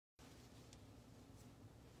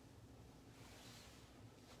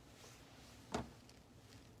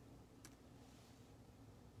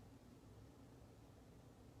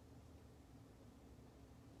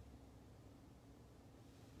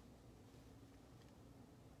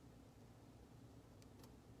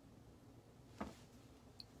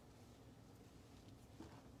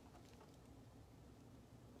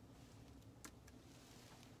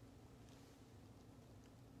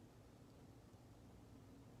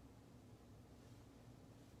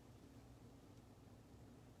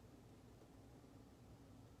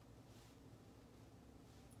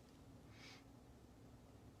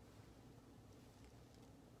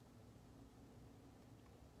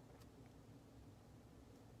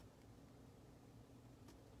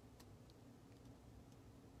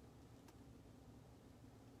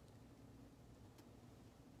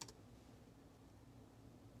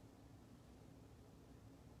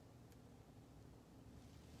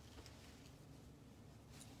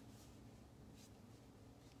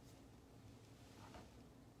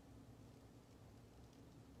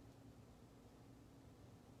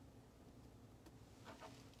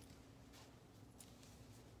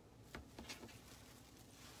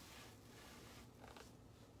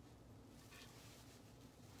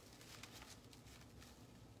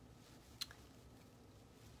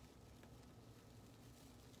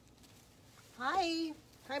Hi.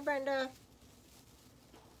 Hi, Brenda.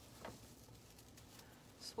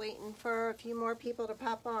 Just waiting for a few more people to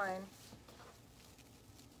pop on.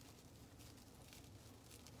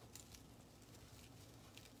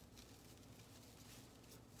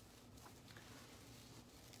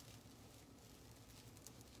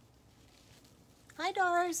 Hi,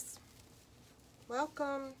 Doris.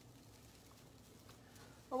 Welcome.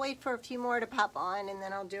 I'll wait for a few more to pop on and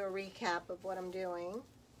then I'll do a recap of what I'm doing.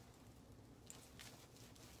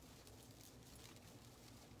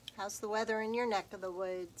 How's the weather in your neck of the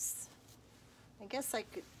woods? I guess I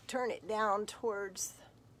could turn it down towards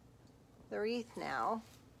the wreath now.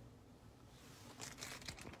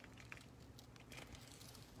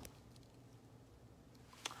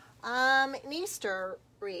 An Easter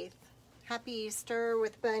wreath. Happy Easter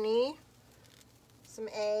with bunny, some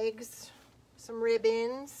eggs, some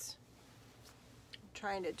ribbons. I'm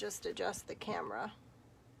trying to just adjust the camera.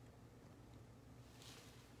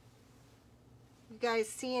 You guys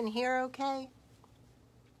see and hear okay?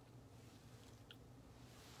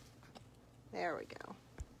 There we go.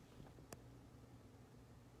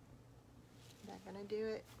 Is that gonna do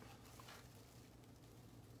it?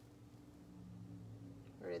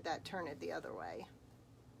 Or did that turn it the other way?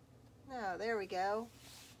 No, there we go.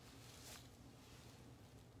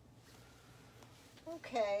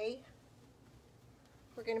 Okay.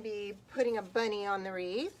 We're gonna be putting a bunny on the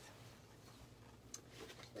wreath.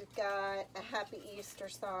 We've got a happy Easter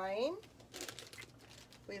sign.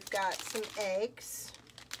 We've got some eggs.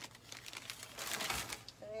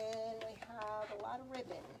 And we have a lot of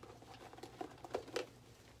ribbon.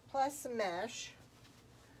 Plus some mesh.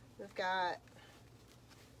 We've got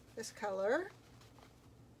this color.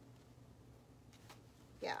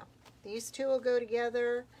 Yeah, these two will go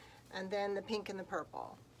together, and then the pink and the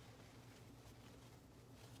purple.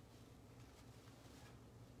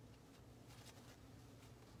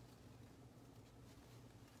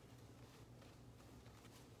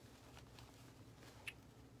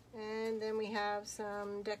 And then we have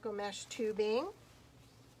some Deco mesh tubing,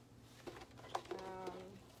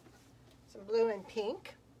 some blue and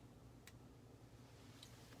pink,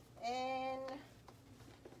 and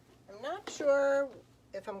I'm not sure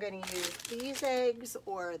if I'm going to use these eggs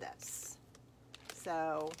or this,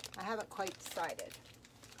 so I haven't quite decided.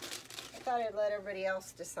 I thought I'd let everybody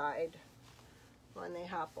else decide when they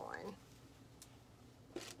hop on,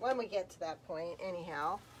 when we get to that point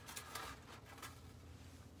anyhow.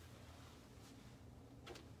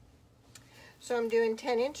 So I'm doing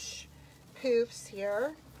 10-inch poofs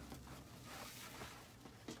here.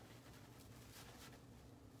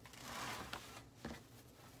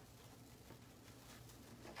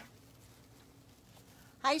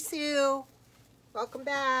 Hi, Sue. Welcome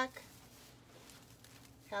back.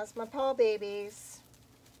 How's my paw babies?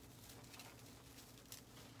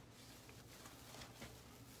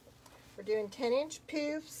 We're doing 10-inch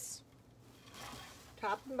poofs,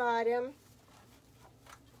 top and bottom.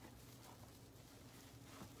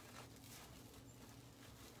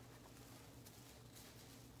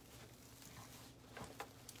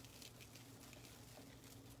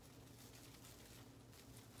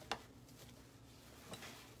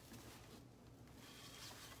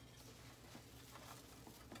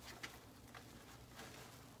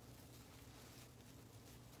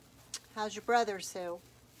 How's your brother, Sue?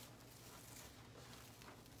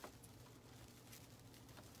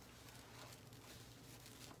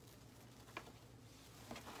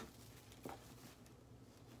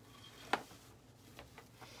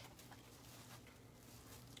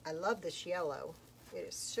 I love this yellow. It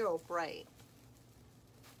is so bright.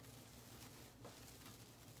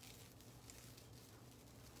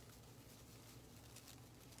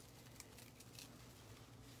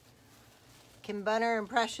 Can Bunner and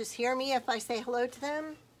Precious hear me if I say hello to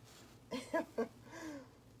them?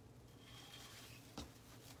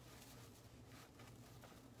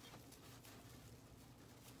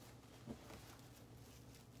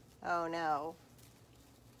 Oh no.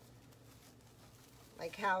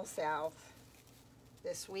 Like how south?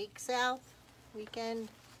 This week south? Weekend?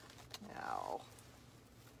 No.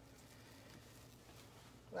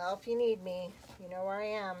 Well, if you need me, you know where I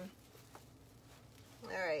am.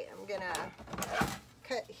 Alright, I'm gonna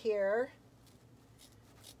cut here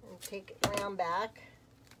and take it round back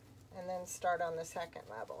and then start on the second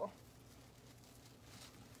level.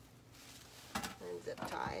 And zip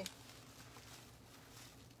tie.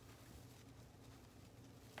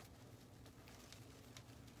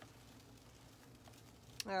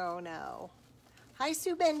 Oh no. Hi,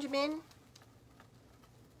 Sue Benjamin.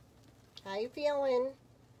 How you feeling?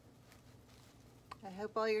 I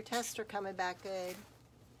hope all your tests are coming back good.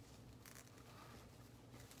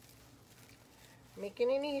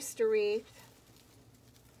 making an Easter wreath.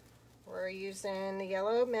 We're using the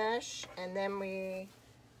yellow mesh, and then when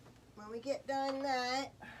we get done that,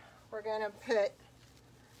 we're going to put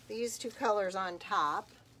these two colors on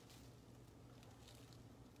top.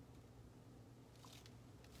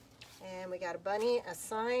 And we got a bunny, a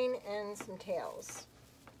sign, and some tails.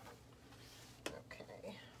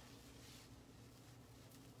 Okay.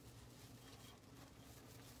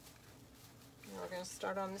 Now we're going to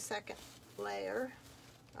start on the second layer,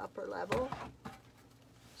 upper level. As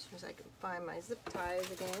soon as I can find my zip ties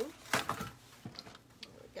again. There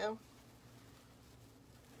we go.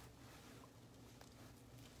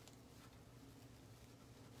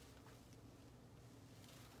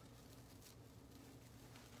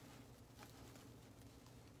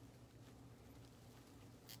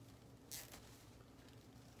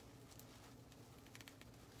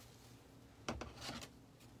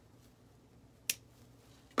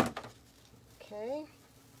 Okay.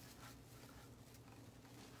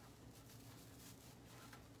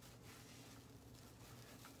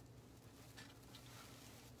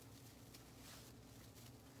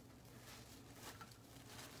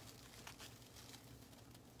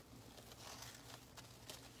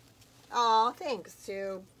 Oh, thanks,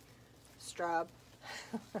 Sue. Strub.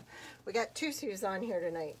 We got two Sues on here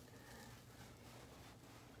tonight.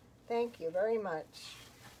 Thank you very much.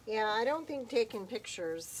 Yeah, I don't think taking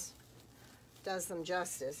pictures does them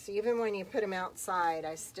justice. Even when you put them outside,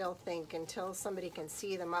 I still think until somebody can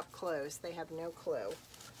see them up close, they have no clue.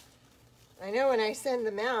 I know when I send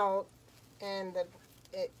them out and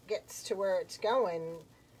it gets to where it's going,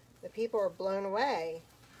 the people are blown away.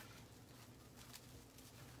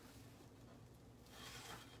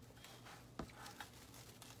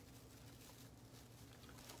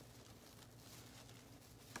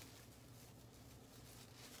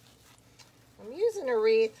 I'm using a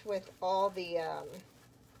wreath with all the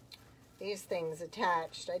these things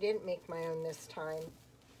attached. I didn't make my own this time.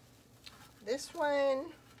 This one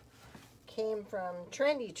came from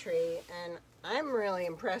Trendy Tree, and I'm really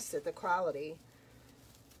impressed at the quality.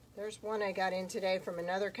 There's one I got in today from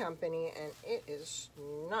another company, and it is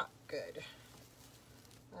not good.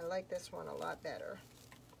 I like this one a lot better.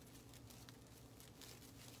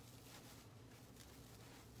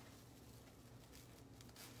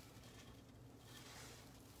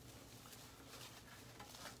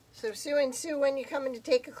 So Sue and Sue, when you coming to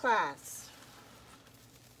take a class?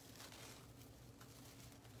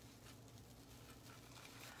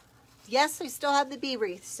 Yes, I still have the bee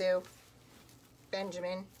wreath, Sue.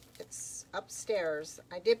 Benjamin, it's upstairs.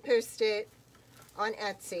 I did post it on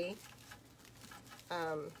Etsy,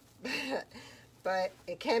 but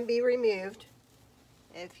it can be removed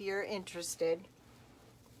if you're interested.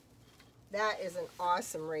 That is an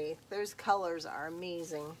awesome wreath. Those colors are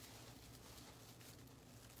amazing.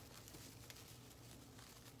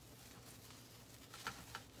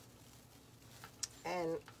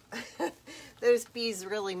 And those bees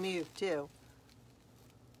really move too.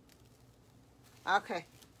 Okay.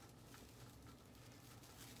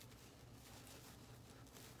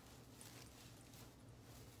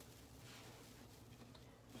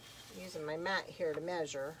 Using my mat here to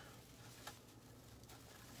measure.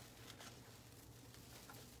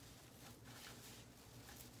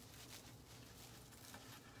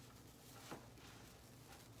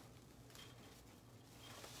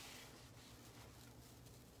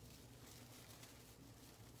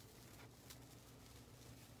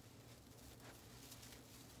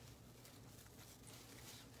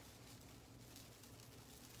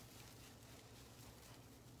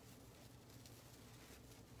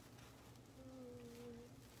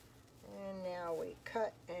 We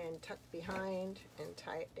cut and tuck behind and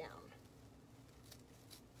tie it down.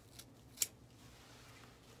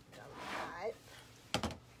 Done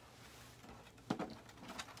that.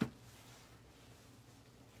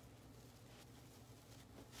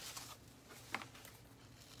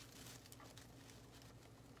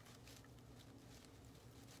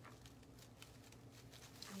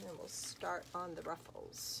 And then we'll start on the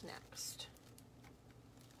ruffles next.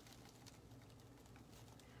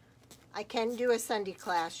 I can do a Sunday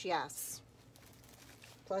class, yes.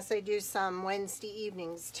 Plus I do some Wednesday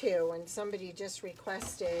evenings too, and somebody just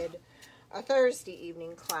requested a Thursday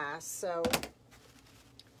evening class, so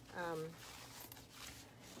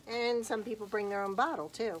and some people bring their own bottle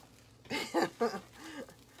too.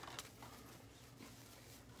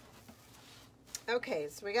 Okay,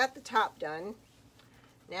 so we got the top done.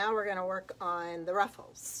 Now we're going to work on the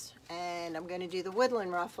ruffles, and I'm going to do the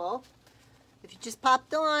woodland ruffle. If you just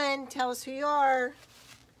popped on, tell us who you are.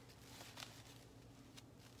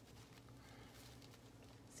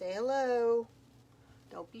 Say hello.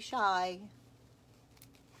 Don't be shy.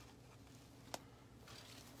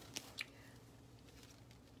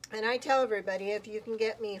 And I tell everybody, if you can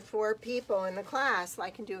get me 4 people in the class,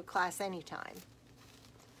 I can do a class anytime.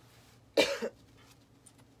 This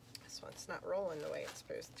one's not rolling the way it's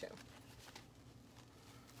supposed to.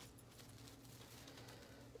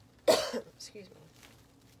 Excuse me.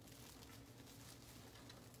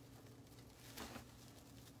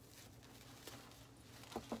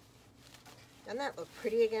 Doesn't that look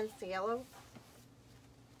pretty against the yellow?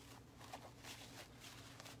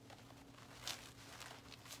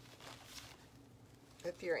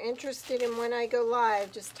 If you're interested in when I go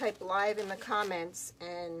live, just type live in the comments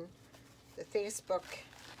and the Facebook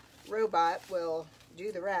robot will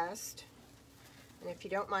do the rest. And if you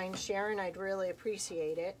don't mind sharing, I'd really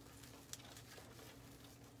appreciate it.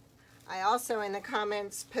 I also in the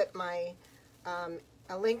comments put my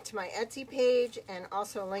a link to my Etsy page and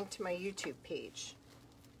also a link to my YouTube page.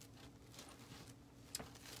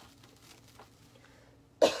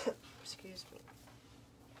 Excuse me.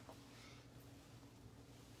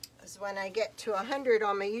 So when I get to 100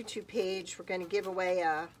 on my YouTube page, we're going to give away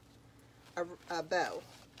a bow.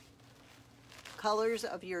 Colors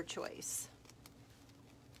of your choice.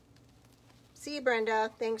 See you,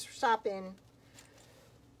 Brenda. Thanks for stopping.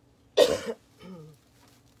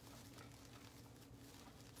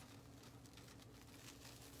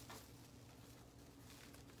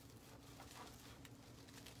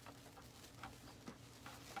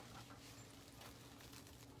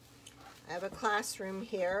 I have a classroom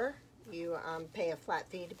here. You pay a flat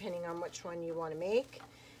fee depending on which one you want to make.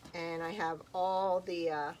 And I have all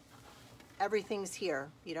the, everything's here.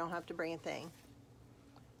 You don't have to bring a thing.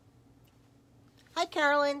 Hi,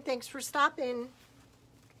 Carolyn. Thanks for stopping.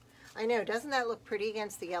 I know, doesn't that look pretty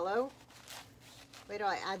against the yellow? Wait till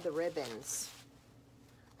I add the ribbons.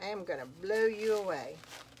 I am going to blow you away.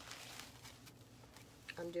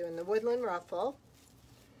 I'm doing the woodland ruffle.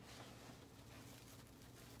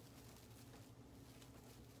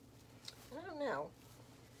 I don't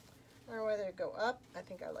know whether to go up. I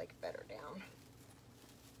think I like it better down.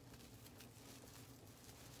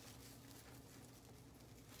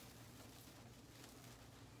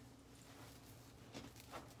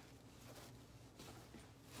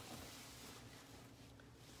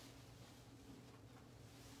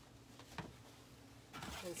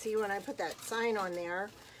 And see, when I put that sign on there,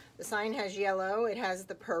 the sign has yellow, it has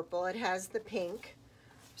the purple, it has the pink.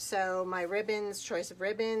 So my ribbons, choice of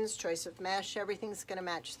mesh, everything's going to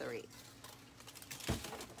match the wreath.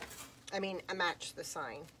 I mean, match the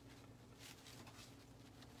sign.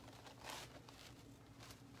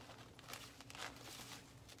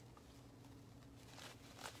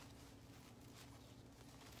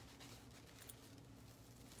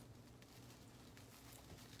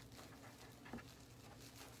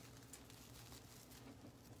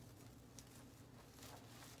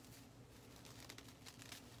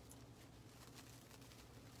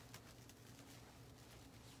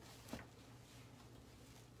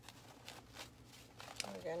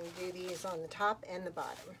 We're going to do these on the top and the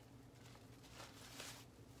bottom.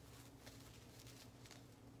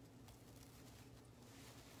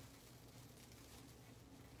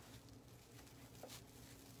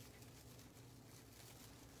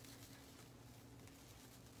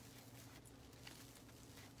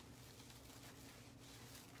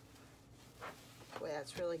 Boy,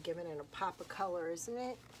 that's really giving it a pop of color, isn't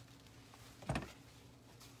it?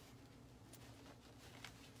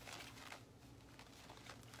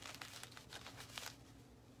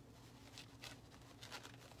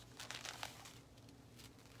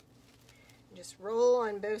 Just roll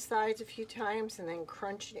on both sides a few times and then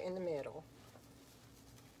crunch it in the middle.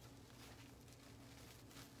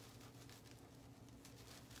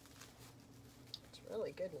 It's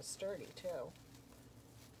really good and sturdy too. There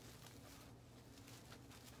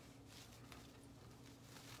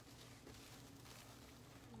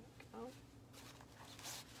we go.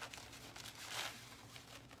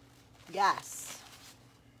 Yes,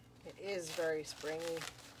 it is very springy.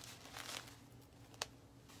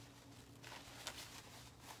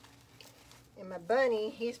 And my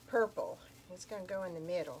bunny, he's purple. He's going to go in the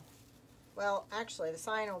middle. Well, actually, the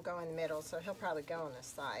sign will go in the middle, so he'll probably go on the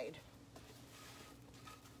side.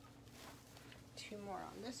 2 more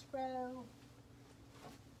on this row.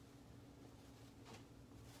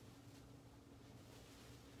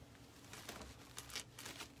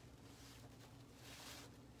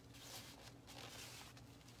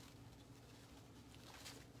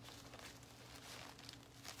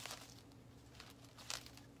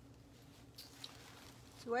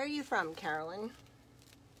 So where are you from, Carolyn?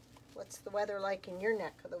 What's the weather like in your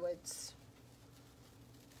neck of the woods?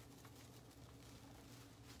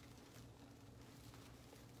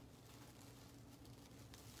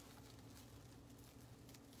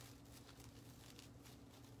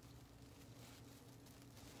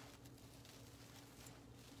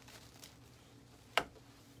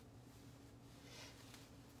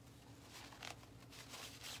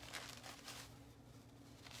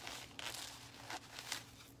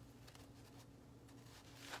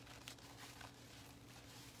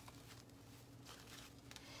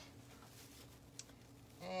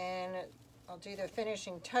 do the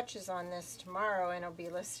finishing touches on this tomorrow, and it'll be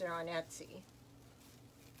listed on Etsy.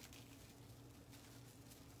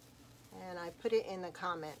 And I put it in the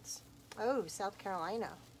comments. Oh, South Carolina.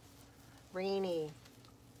 Rainy.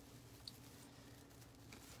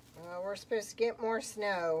 Well, we're supposed to get more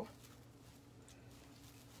snow.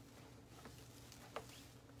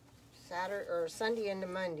 Saturday or Sunday into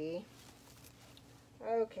Monday.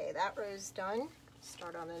 Okay, that row's done.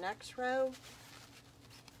 Start on the next row.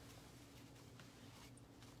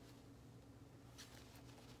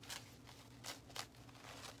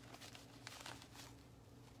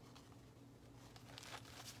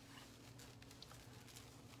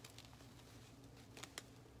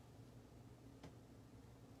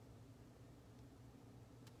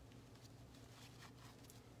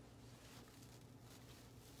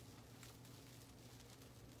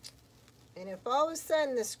 And if all of a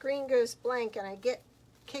sudden the screen goes blank and I get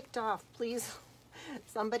kicked off, please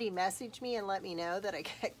somebody message me and let me know that I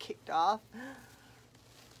get kicked off.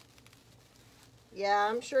 Yeah,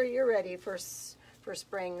 I'm sure you're ready for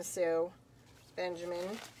spring, Sue.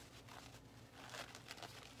 Benjamin.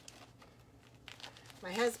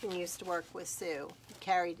 My husband used to work with Sue.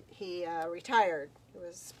 He retired. He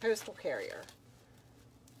was a postal carrier.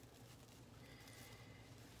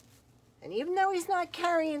 And even though he's not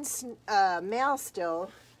carrying mail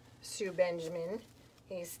still, Sue Benjamin,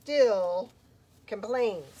 he still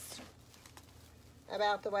complains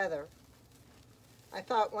about the weather. I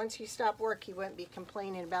thought once he stopped work, he wouldn't be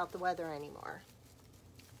complaining about the weather anymore.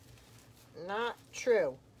 Not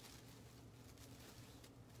true.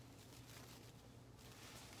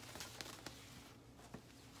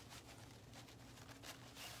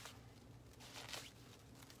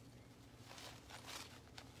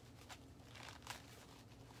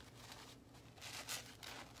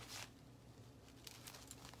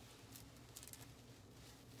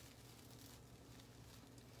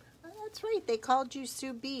 That's right, they called you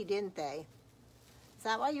Sue B, didn't they? Is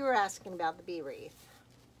that why you were asking about the bee wreath?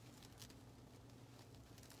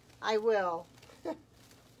 I will.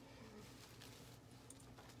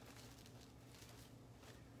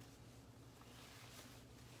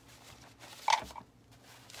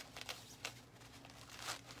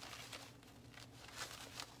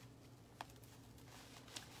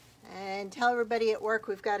 And tell everybody at work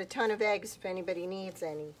we've got a ton of eggs if anybody needs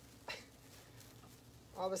any.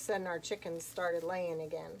 All of a sudden our chickens started laying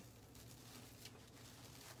again.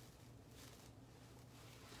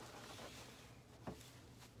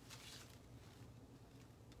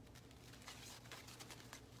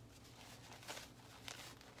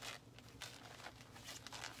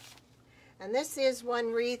 And this is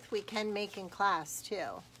one wreath we can make in class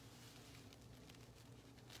too.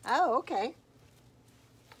 Oh, okay.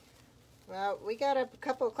 Well, we got a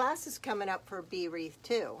couple of classes coming up for bee wreath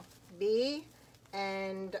too. Bee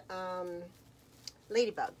and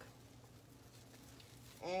ladybug.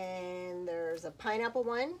 And there's a pineapple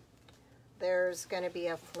one. There's going to be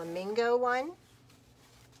a flamingo one.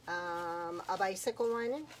 A bicycle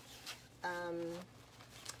one.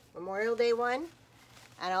 Memorial Day one.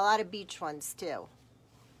 And a lot of beach ones too.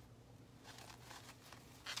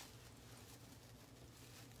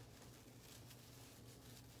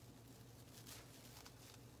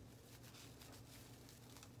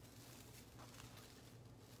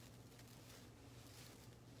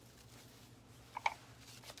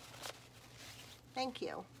 Thank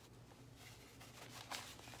you.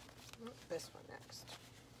 This one next.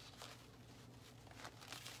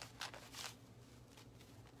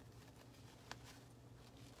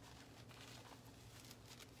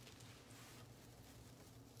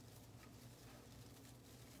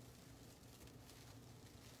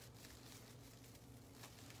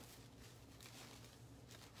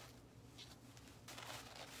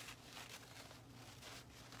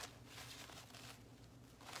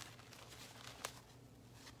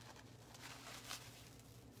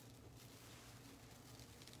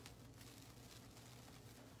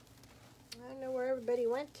 I don't know where everybody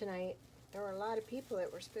went tonight. There were a lot of people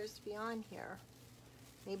that were supposed to be on here.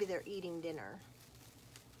 Maybe they're eating dinner.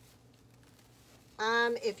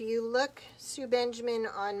 If you look, Sue Benjamin,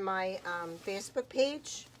 on my Facebook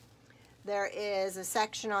page, there is a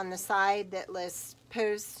section on the side that lists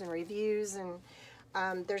posts and reviews,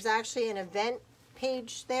 and there's actually an event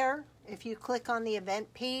page there. If you click on the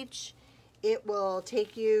event page, it will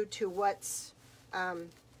take you to what's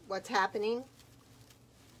happening.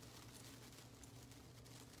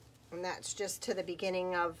 And that's just to the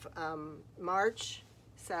beginning of March,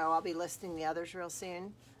 so I'll be listing the others real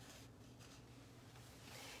soon.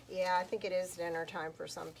 Yeah, I think it is dinner time for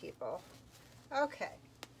some people. Okay.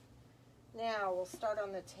 Now we'll start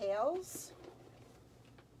on the tails.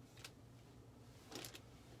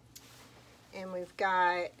 And we've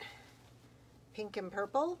got pink and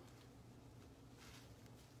purple.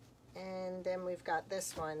 And then we've got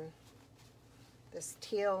this one, this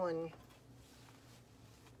teal and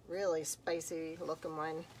really spicy looking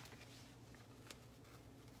one.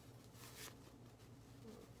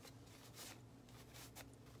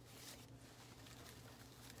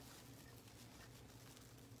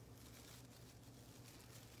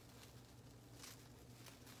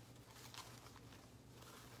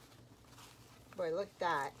 Boy, look at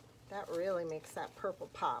that. That really makes that purple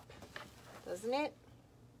pop, doesn't it?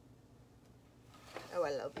 Oh, I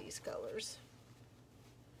love these colors.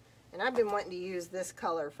 And I've been wanting to use this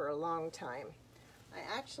color for a long time.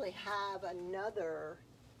 I actually have another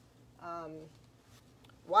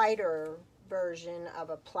wider version of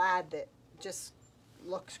a plaid that just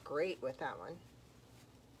looks great with that one.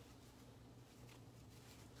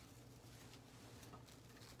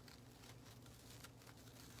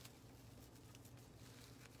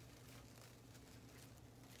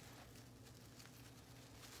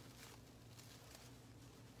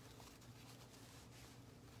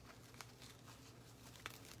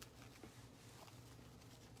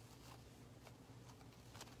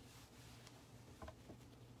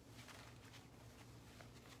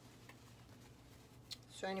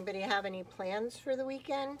 So anybody have any plans for the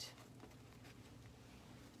weekend?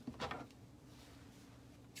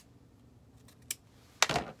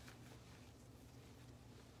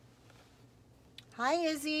 Hi,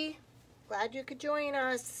 Izzy. Glad you could join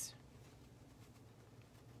us.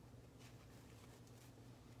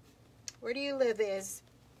 Where do you live, Iz?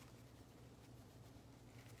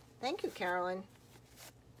 Thank you, Carolyn.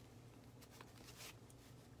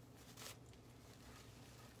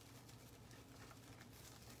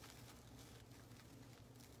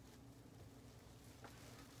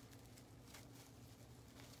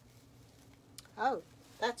 Oh,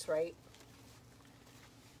 that's right.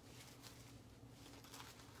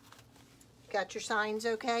 Got your signs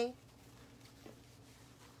okay?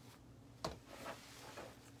 I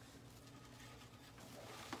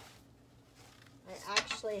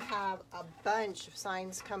actually have a bunch of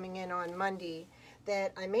signs coming in on Monday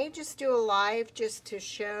that I may just do a live just to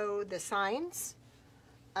show the signs.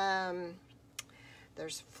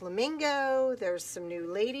 There's flamingo, there's some new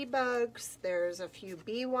ladybugs, there's a few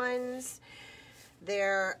bee ones.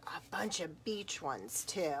 There are a bunch of beach ones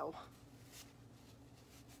too.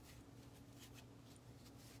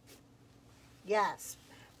 Yes,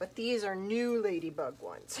 but these are new ladybug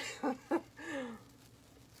ones. God,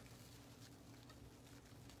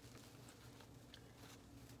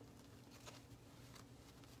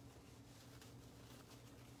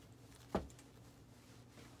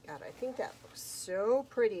 I think that looks so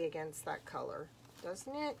pretty against that color,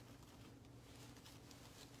 doesn't it?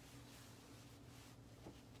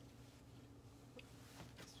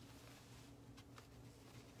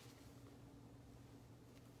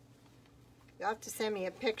 You'll have to send me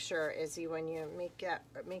a picture, Izzy, when you make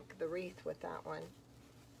the wreath with that one.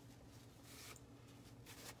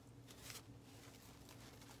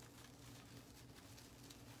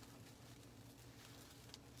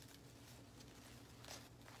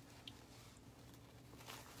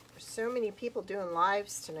 There's so many people doing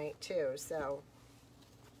lives tonight too, so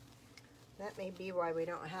that may be why we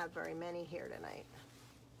don't have very many here tonight.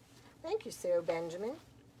 Thank you, Sue Benjamin.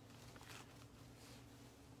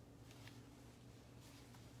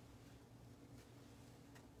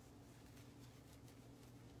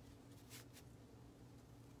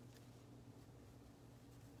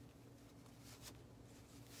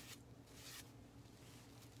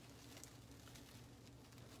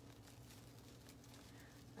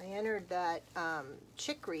 I entered that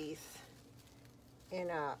chick wreath in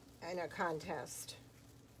a contest,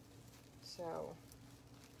 so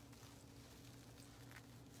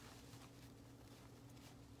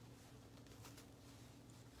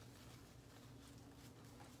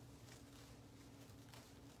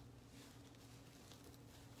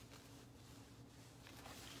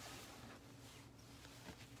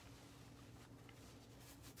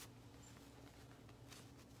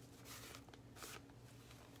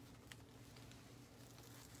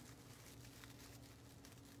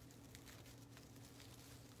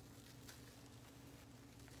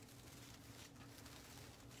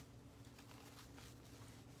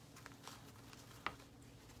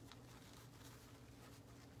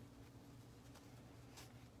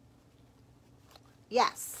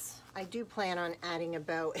yes, I do plan on adding a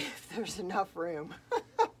bow if there's enough room.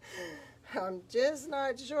 I'm just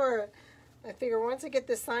not sure. I figure once I get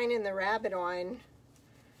the sign and the rabbit on,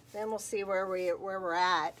 Then we'll see where we're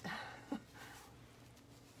at.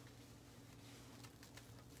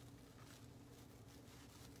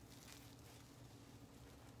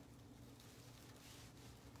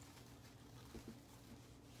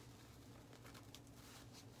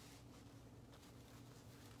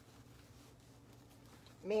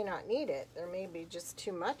 May not need it. There may be just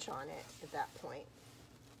too much on it at that point.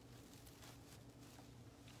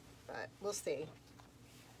 But we'll see.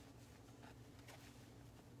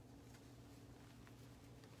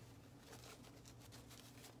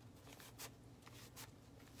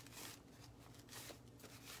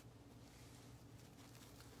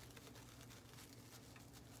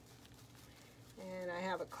 And I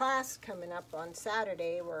have a class coming up on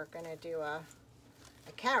Saturday. We're going to do a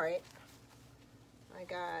carrot. I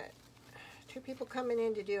got 2 people coming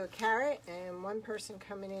in to do a carrot and 1 person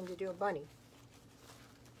coming in to do a bunny.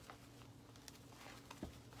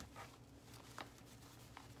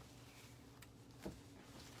 And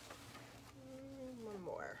 1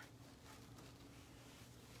 more.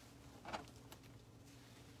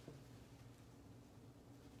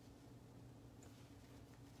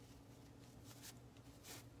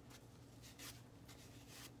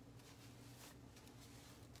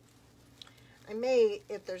 I may,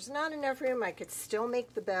 if there's not enough room, I could still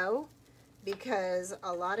make the bow, because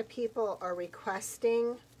a lot of people are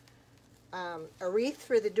requesting a wreath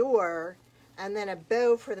for the door and then a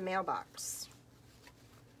bow for the mailbox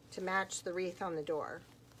to match the wreath on the door.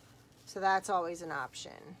 So that's always an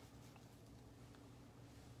option.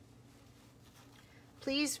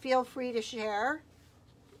 Please feel free to share.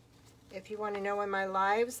 If you want to know when my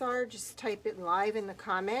lives are, just type it live in the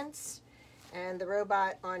comments. And the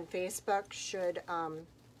robot on Facebook should,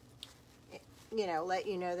 you know, let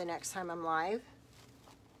you know the next time I'm live.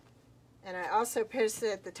 And I also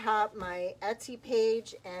posted at the top my Etsy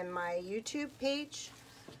page and my YouTube page,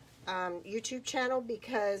 YouTube channel,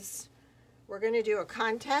 because we're going to do a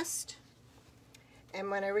contest.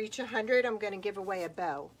 And when I reach 100, I'm going to give away a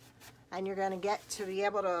bow. And you're going to get to be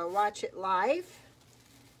able to watch it live.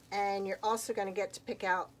 And you're also going to get to pick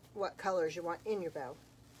out what colors you want in your bow.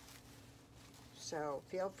 So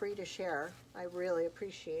feel free to share. I really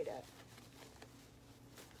appreciate it.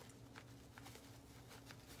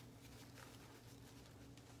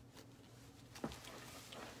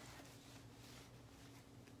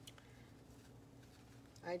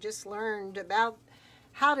 I just learned about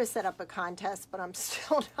how to set up a contest, but I'm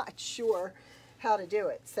still not sure how to do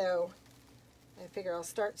it. So I figure I'll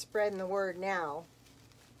start spreading the word now.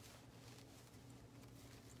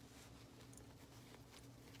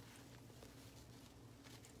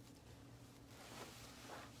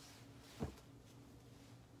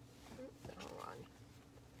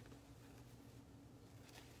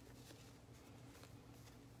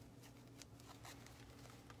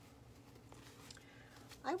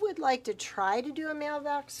 I would like to try to do a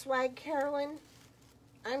mailbox swag, Carolyn.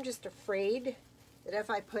 I'm just afraid that if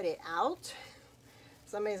I put it out,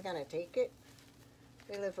 somebody's going to take it.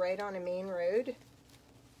 We live right on a main road.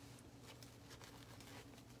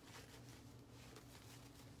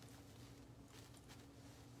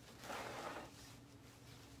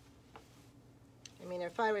 I mean,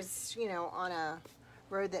 if I was, you know, on a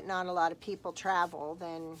road that not a lot of people travel,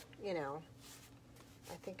 then, you know,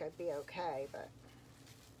 I think I'd be okay, but...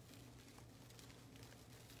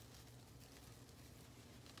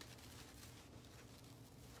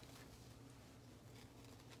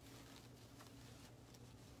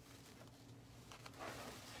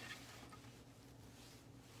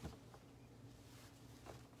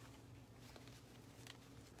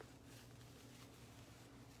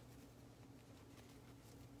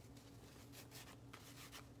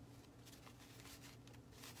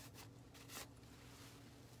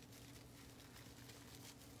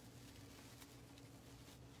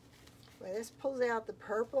 Well, this pulls out the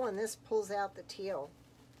purple and this pulls out the teal.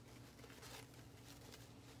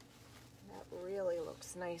 That really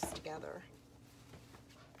looks nice together.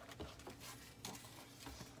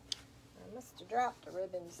 I must have dropped a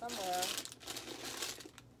ribbon somewhere.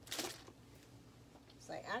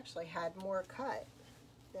 So I actually had more cut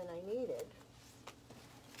than I needed.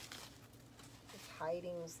 It's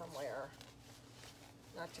hiding somewhere.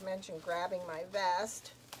 Not to mention grabbing my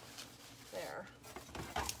vest. There.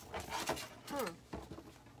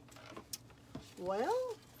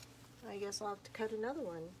 Well, I guess I'll have to cut another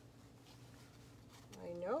one.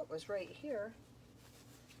 I know it was right here.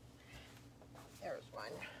 There's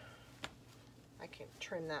one. I can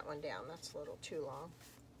trim that one down. That's a little too long.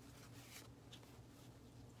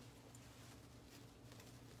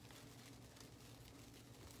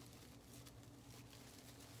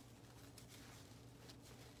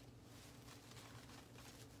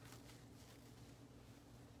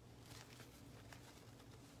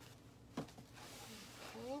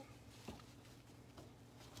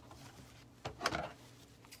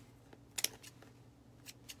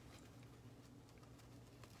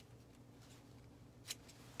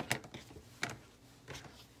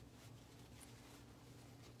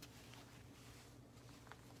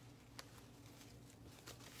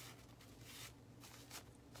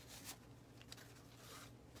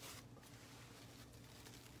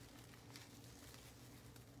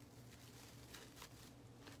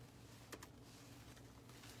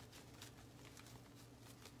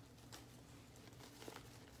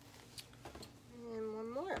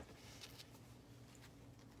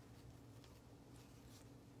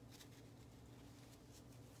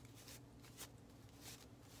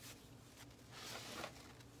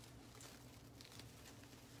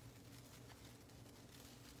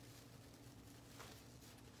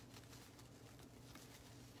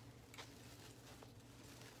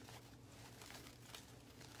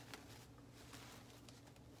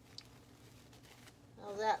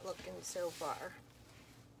 How's that looking so far?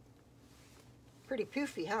 Pretty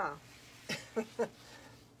poofy, huh?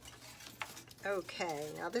 Okay,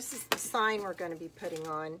 now this is the sign we're going to be putting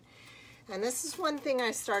on. And this is one thing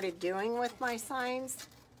I started doing with my signs.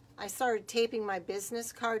 I started taping my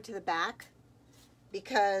business card to the back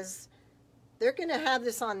because they're going to have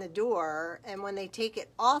this on the door, and when they take it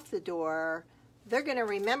off the door, they're going to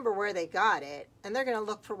remember where they got it, and they're going to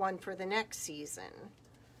look for one for the next season.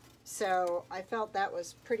 So I felt that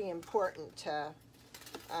was pretty important to,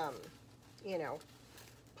 you know,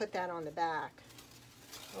 put that on the back.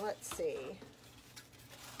 Well, let's see.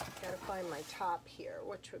 Got to find my top here,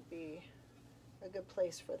 which would be a good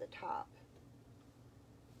place for the top.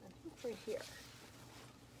 I think right here.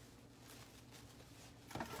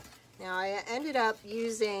 Now I ended up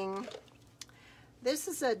using, this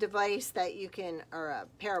is a device that you can, or a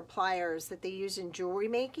pair of pliers that they use in jewelry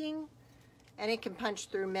making, and it can punch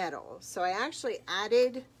through metal. So I actually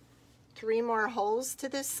added 3 more holes to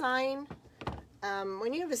this sign.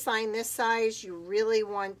 When you have a sign this size, you really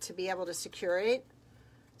want to be able to secure it.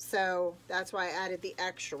 So that's why I added the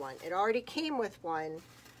extra one. It already came with one,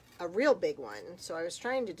 a real big one. So I was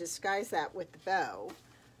trying to disguise that with the bow,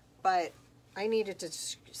 but I needed to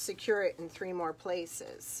secure it in 3 more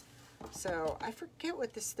places. So I forget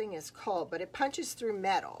what this thing is called, but it punches through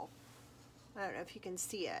metal. I don't know if you can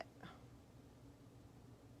see it.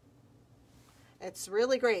 It's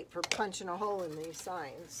really great for punching a hole in these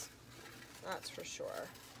signs. That's for sure.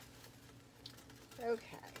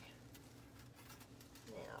 Okay.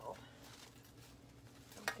 Now,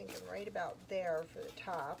 I'm thinking right about there for the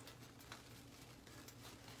top.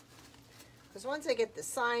 Because once I get the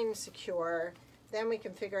sign secure, then we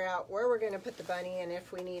can figure out where we're going to put the bunny and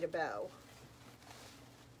if we need a bow.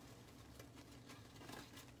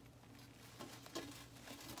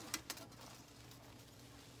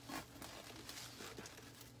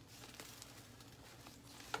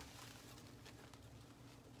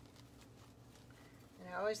 And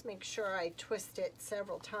I always make sure I twist it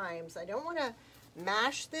several times. I don't want to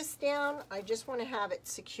mash this down, I just want to have it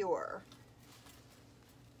secure.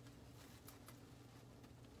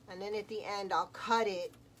 And then at the end, I'll cut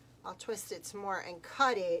it, I'll twist it some more and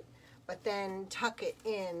cut it, but then tuck it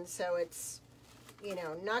in so it's, you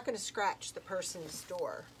know, not going to scratch the person's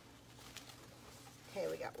door. Okay,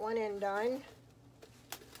 we got one end done.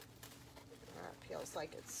 That feels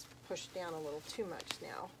like it's pushed down a little too much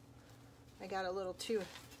now. I got a little too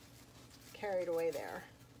carried away there.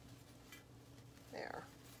 There.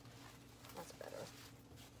 That's better.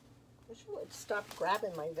 Wish I would stop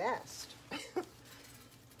grabbing my vest.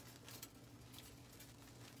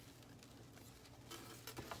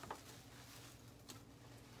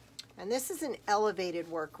 And this is an elevated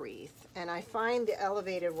work wreath, and I find the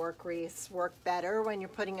elevated work wreaths work better when you're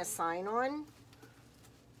putting a sign on,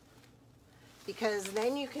 because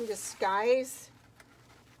then you can disguise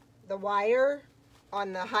the wire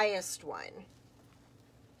on the highest one,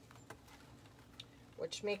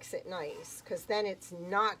 which makes it nice, because then it's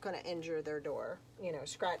not going to injure their door, you know,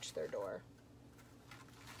 scratch their door.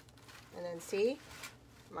 And then see,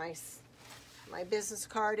 my business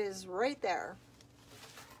card is right there.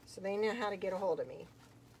 So they know how to get a hold of me.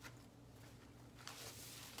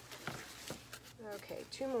 Okay,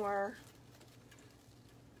 2 more.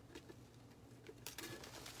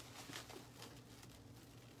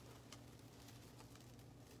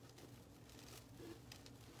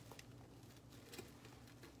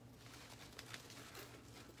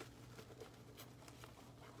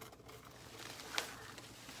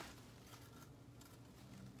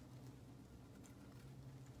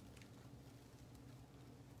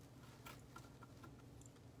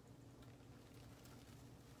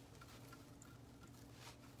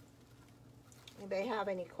 Anybody have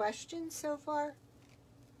any questions so far?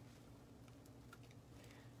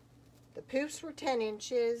 The poofs were 10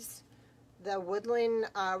 inches. The woodland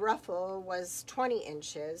ruffle was 20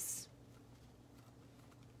 inches.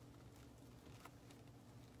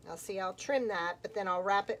 Now see, I'll trim that, but then I'll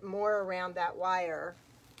wrap it more around that wire,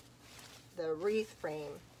 the wreath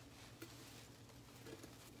frame.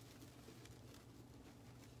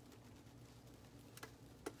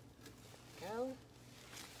 Go.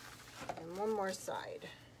 And one more side.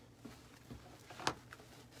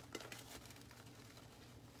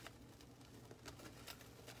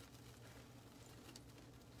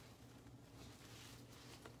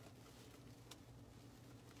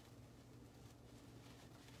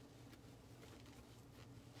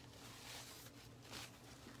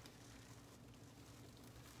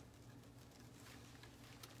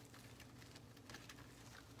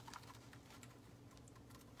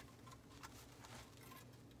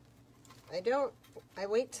 I don't I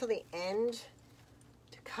wait till the end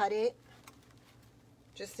to cut it,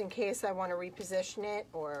 just in case I want to reposition it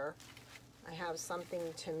or I have something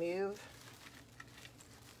to move.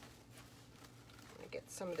 I'm gonna get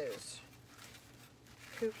some of those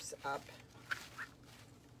hoops up.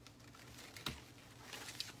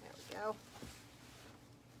 There we go.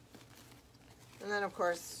 And then of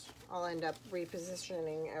course I'll end up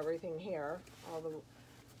repositioning everything here, all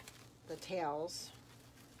the tails,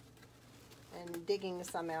 and digging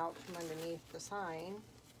some out from underneath the sign.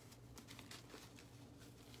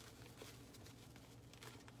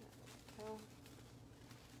 There we go.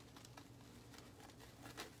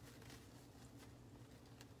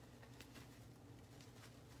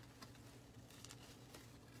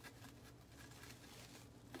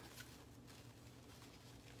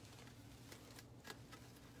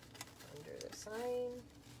 Under the sign.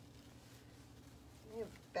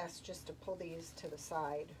 Best just to pull these to the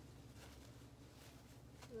side.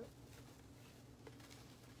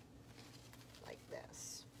 Like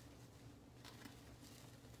this.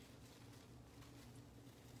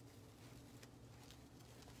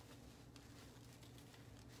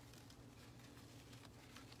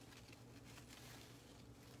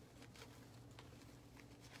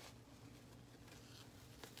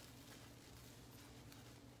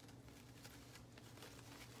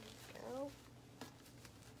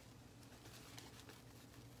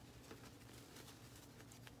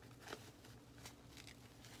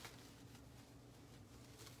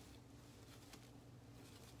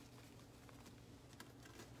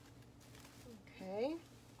 Okay.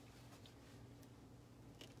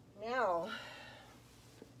 Now,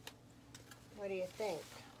 what do you think?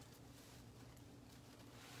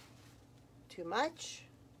 Too much?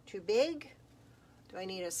 Too big? Do I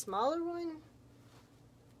need a smaller one?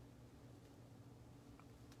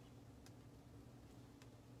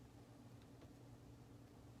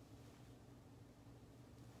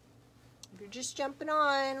 If you're just jumping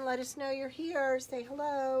on, let us know you're here. Say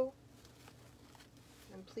hello.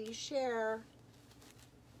 And please share.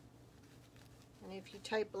 And if you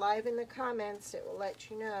type live in the comments, it will let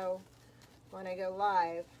you know when I go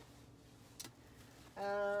live.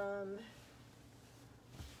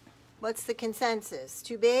 What's the consensus?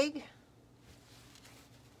 Too big?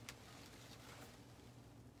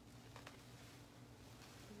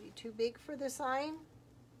 Maybe too big for the sign?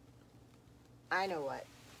 I know what.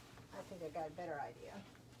 I think I got a better idea.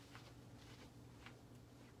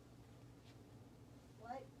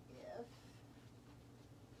 What if,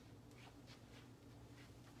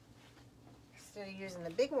 instead of using the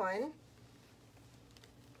big one,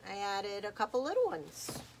 I added a couple little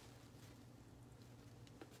ones?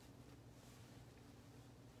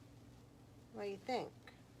 What do you think?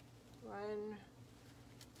 1,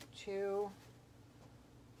 2.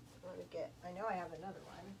 I know I have another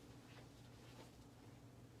one.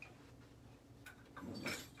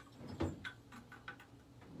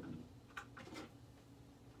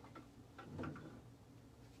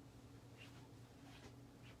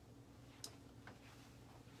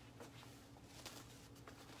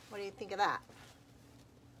 What do you think of that?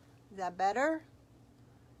 Is that better?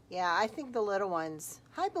 Yeah, I think the little ones.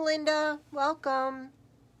 Hi, Belinda. Welcome.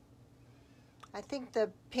 I think the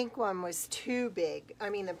pink one was too big. I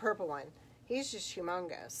mean, the purple one. He's just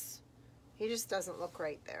humongous. He just doesn't look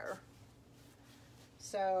right there.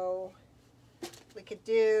 So we could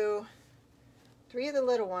do 3 of the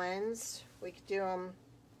little ones. We could do them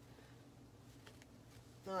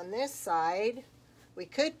on this side. We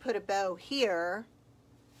could put a bow here.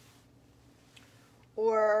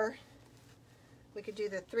 Or we could do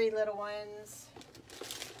the 3 little ones.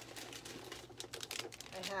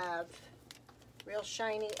 I have real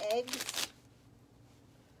shiny eggs.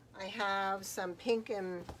 I have some pink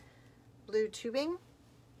and blue tubing.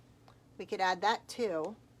 We could add that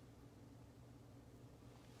too.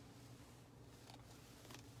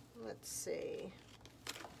 Let's see.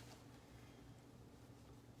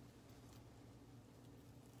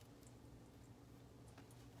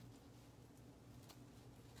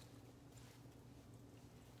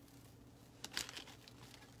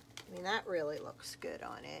 I mean, that really looks good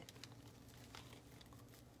on it.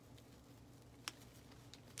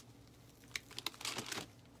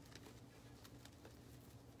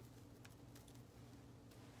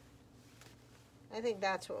 I think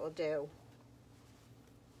that's what we'll do.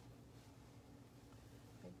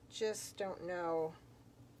 I just don't know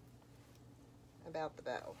about the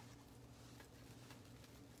bow.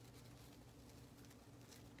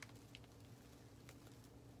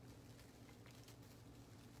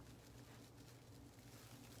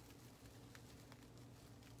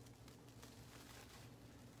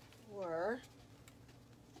 Or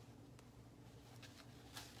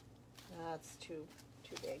that's too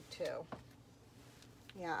big too.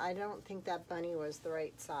 Yeah, I don't think that bunny was the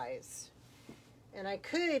right size. And I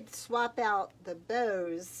could swap out the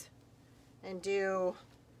bows and do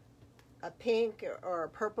a pink or a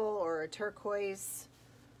purple or a turquoise.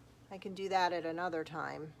 I can do that at another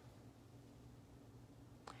time.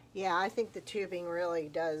 Yeah, I think the tubing really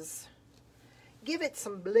does give it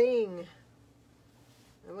some bling.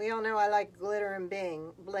 And we all know I like glitter and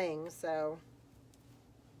bling, so.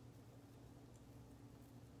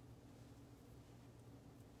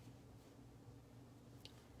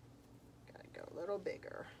 Gotta go a little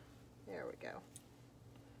bigger. There we go.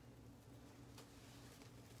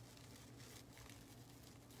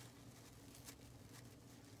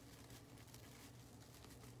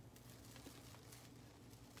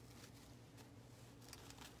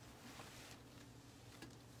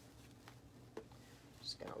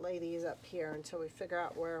 Just gonna lay these up here until we figure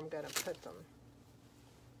out where I'm gonna put them.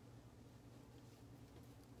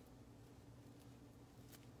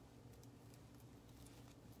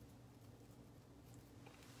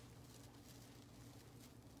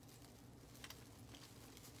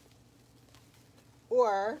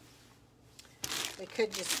 Or we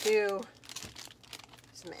could just do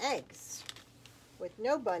some eggs with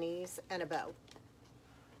no bunnies and a bow.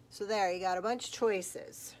 So there, you got a bunch of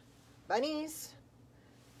choices. Bunnies,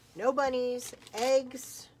 no bunnies,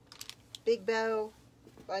 eggs, big bow,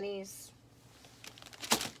 bunnies.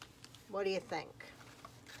 What do you think?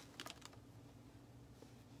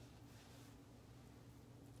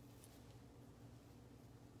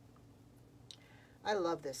 I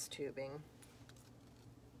love this tubing.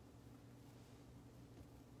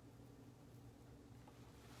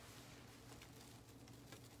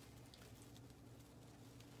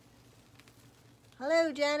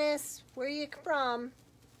 Hello, Janice. Where you from?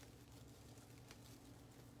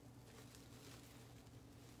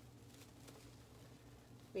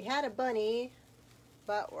 We had a bunny,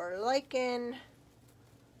 but we're liking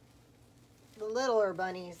the littler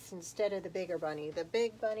bunnies instead of the bigger bunny. The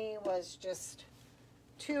big bunny was just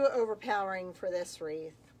too overpowering for this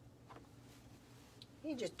wreath.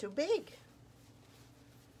 He's just too big.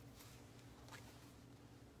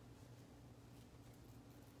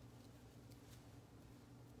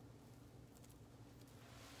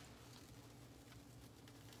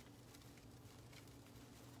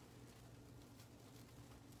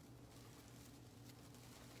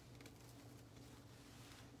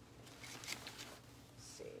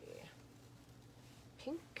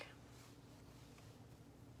 Pink.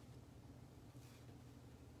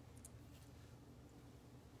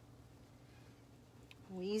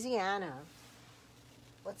 Louisiana.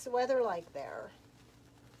 What's the weather like there?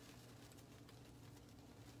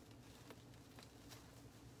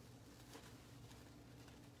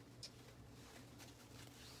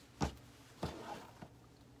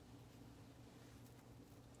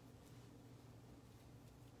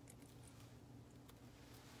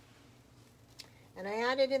 And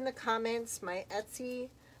I added in the comments my Etsy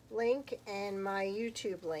link and my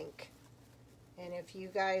YouTube link. And if you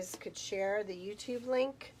guys could share the YouTube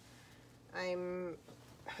link, I'm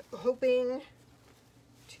hoping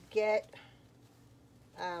to get,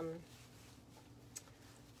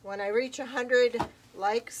 when I reach 100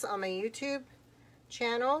 likes on my YouTube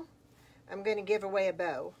channel, I'm going to give away a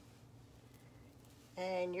bow.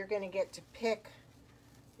 And you're going to get to pick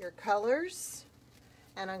your colors,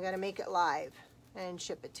 and I'm going to make it live and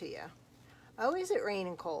ship it to you. Oh, is it rain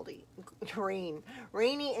and coldy?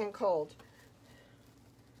 Rainy and cold.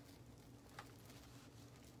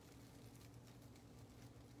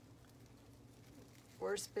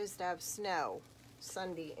 We're supposed to have snow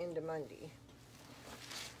Sunday into Monday.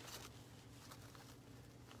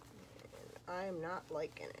 And I'm not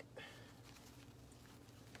liking it.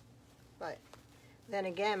 But then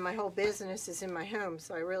again, my whole business is in my home,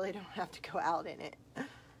 so I really don't have to go out in it.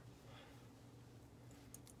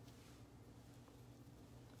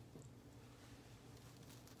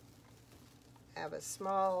 I have a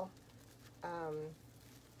small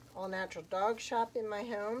all-natural dog shop in my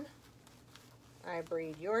home. I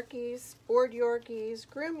breed Yorkies, board Yorkies,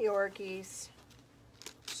 groom Yorkies,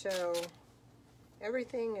 so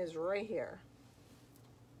everything is right here.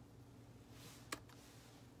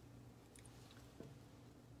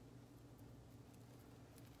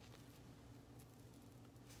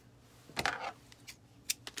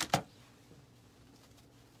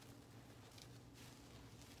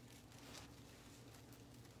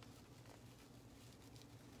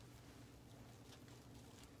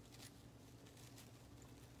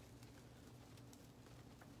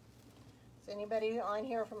 Anybody on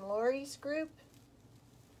here from Lori's group?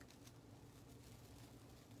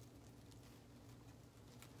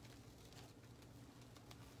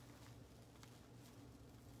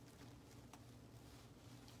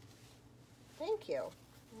 thank you.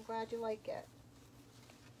 I'm glad you like it.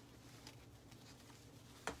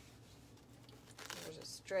 There's a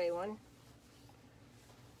stray one.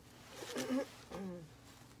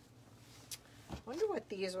 Wonder what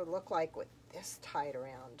these would look like with this tied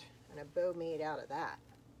around and a bow made out of that.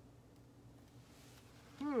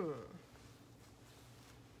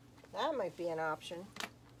 That might be an option.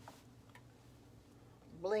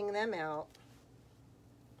 Bling them out.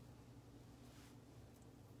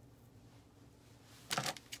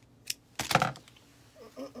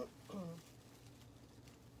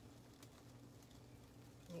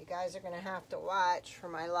 You guys are going to have to watch for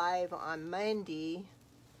my live on Monday.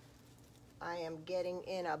 I am getting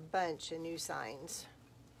in a bunch of new signs.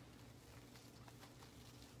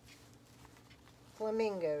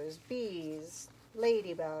 Flamingos, bees,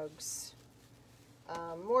 ladybugs,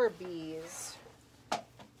 more bees.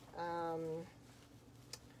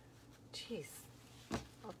 Jeez,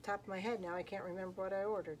 off the top of my head now I can't remember what I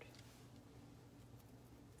ordered.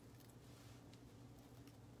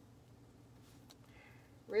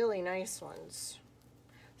 Really nice ones.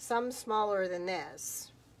 Some smaller than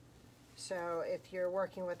this. So if you're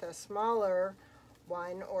working with a smaller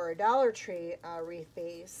one or a Dollar Tree wreath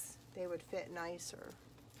base, they would fit nicer.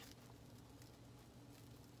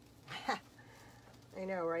 I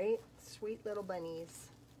know, right? Sweet little bunnies.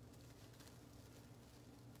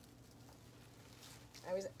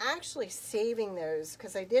 I was actually saving those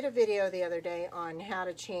because I did a video the other day on how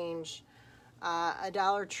to change a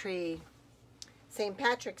Dollar Tree St.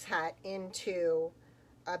 Patrick's hat into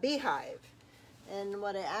a beehive. And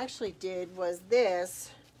what I actually did was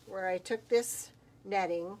this, where I took this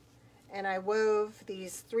netting and I wove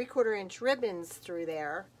these 3/4 inch ribbons through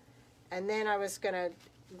there, and then I was going to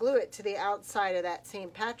glue it to the outside of that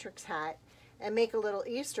St. Patrick's hat and make a little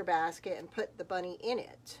Easter basket and put the bunny in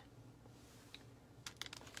it.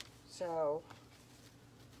 So,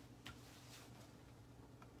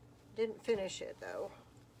 didn't finish it though.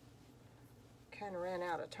 Kind of ran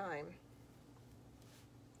out of time.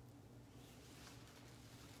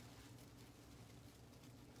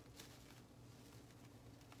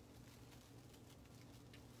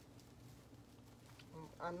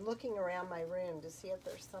 I'm looking around my room to see if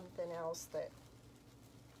there's something else that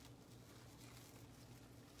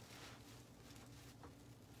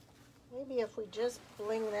maybe if we just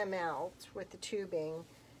bling them out with the tubing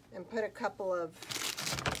and put a couple of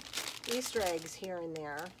Easter eggs here and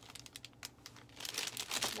there,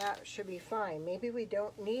 that should be fine. Maybe we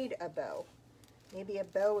don't need a bow. Maybe a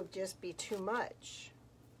bow would just be too much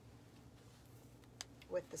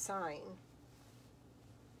with the sign.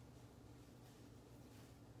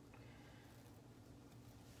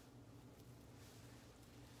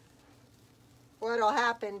 What'll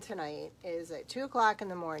happen tonight is at 2 o'clock in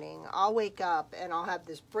the morning, I'll wake up and I'll have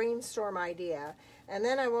this brainstorm idea, and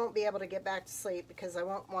then I won't be able to get back to sleep because I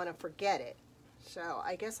won't want to forget it. So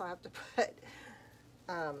I guess I'll have to put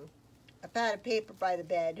a pad of paper by the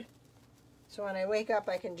bed so when I wake up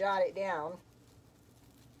I can jot it down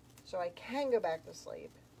so I can go back to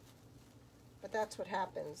sleep. But that's what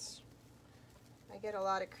happens. I get a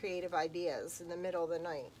lot of creative ideas in the middle of the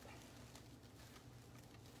night.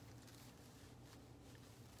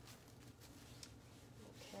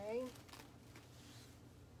 Okay.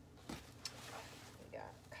 We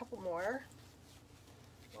got a couple more.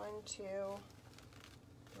 1, 2,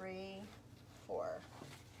 3, 4.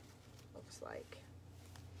 Looks like.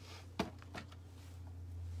 I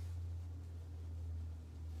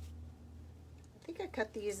think I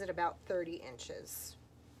cut these at about 30 inches.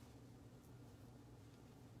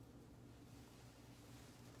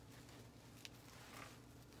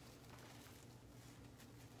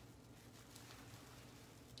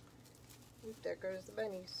 Oop, there goes the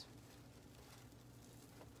bunnies.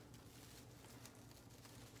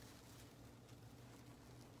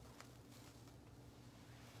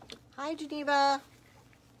 Hi, Geneva.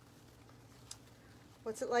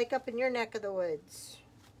 What's it like up in your neck of the woods?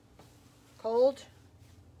 Cold?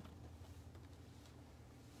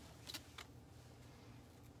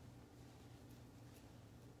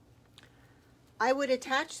 I would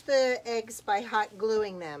attach the eggs by hot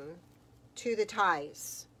gluing them to the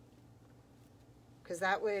ties, because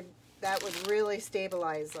that would really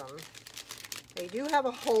stabilize them. They do have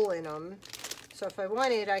a hole in them, so if I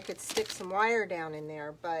wanted I could stick some wire down in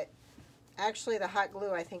there, but actually the hot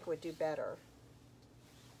glue I think would do better.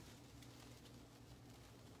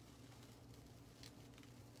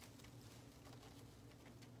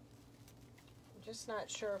 I'm just not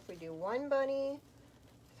sure if we do 1 bunny,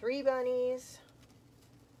 3 bunnies,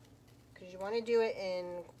 because you want to do it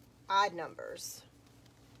in odd numbers.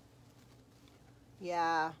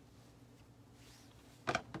 Yeah.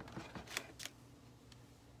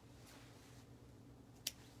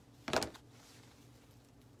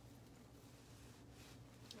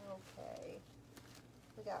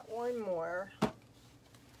 We got one more.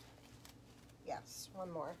 Yes,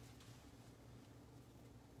 one more.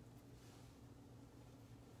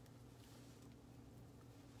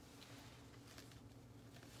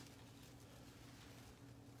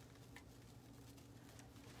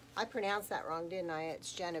 I pronounced that wrong, didn't I?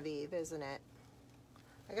 It's Genevieve, isn't it?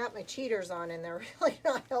 I got my cheaters on and they're really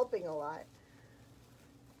not helping a lot.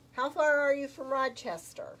 How far are you from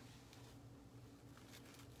Rochester?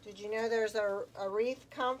 Did you know there's a Wreath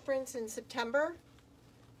conference in September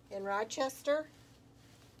in Rochester?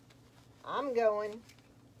 I'm going.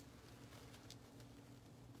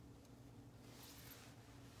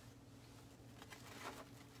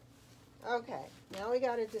 Okay, now we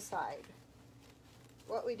got to decide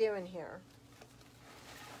what we doing here.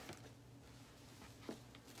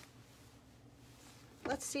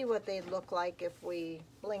 Let's see what they'd look like if we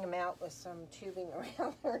bling them out with some tubing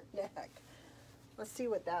around their neck. Let's see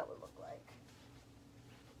what that would look like.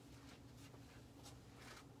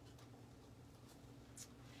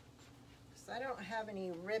 Because I don't have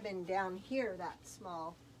any ribbon down here that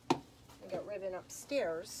small. I got ribbon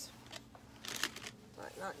upstairs,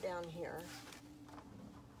 but not down here.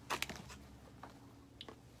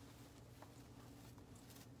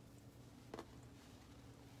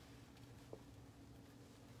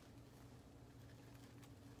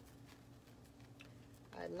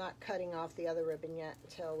 I'm not cutting off the other ribbon yet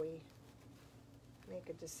until we make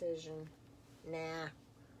a decision. Nah,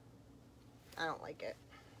 I don't like it.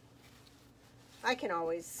 I can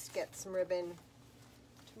always get some ribbon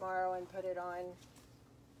tomorrow and put it on.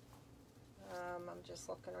 I'm just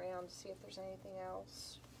looking around to see if there's anything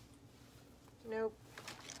else. Nope.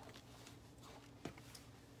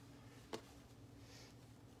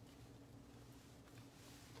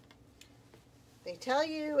 They tell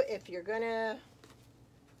you if you're gonna,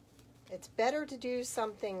 it's better to do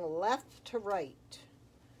something left to right.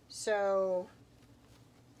 So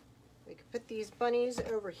we could put these bunnies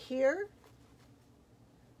over here.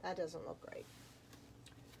 That doesn't look right.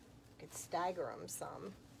 Could stagger them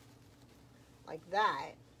some, like that.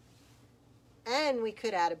 And we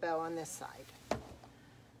could add a bow on this side.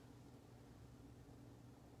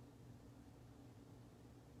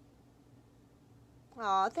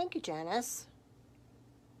 Aw, thank you, Janice.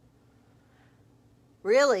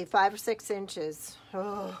 Really, 5 or 6 inches.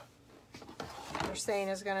 Oh, they're saying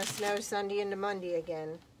it's gonna snow Sunday into Monday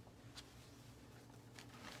again.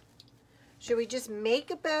 Should we just make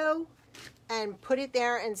a bow and put it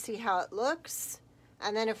there and see how it looks?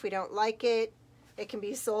 And then if we don't like it, it can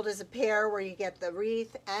be sold as a pair where you get the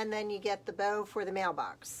wreath and then you get the bow for the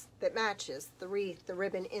mailbox that matches the wreath, the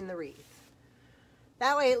ribbon in the wreath.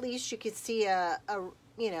 That way at least you could see a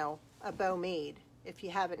bow made if you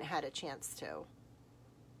haven't had a chance to.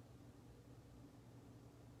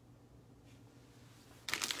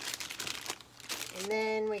 And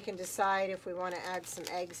then we can decide if we want to add some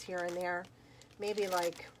eggs here and there. Maybe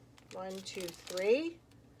like 1, 2, 3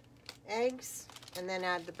 eggs, and then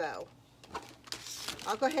add the bow.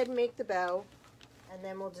 I'll go ahead and make the bow, and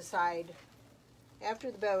then we'll decide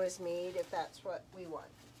after the bow is made if that's what we want.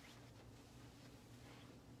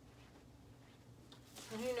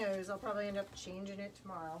 And who knows, I'll probably end up changing it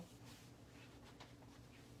tomorrow.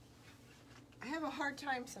 I have a hard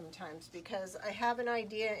time sometimes because I have an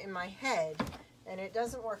idea in my head and it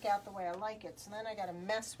doesn't work out the way I like it, so then I got to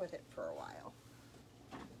mess with it for a while.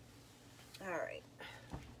 All right.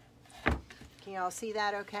 Can y'all see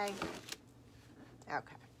that okay?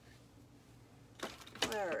 Okay.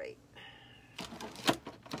 All right.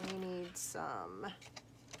 We need some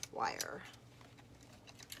wire.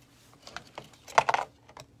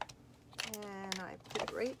 And I put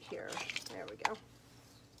it right here. There we go.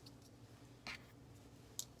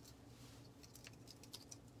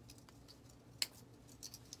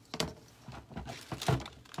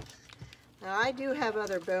 Now I do have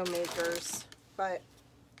other bow makers,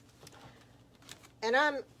 and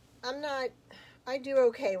I do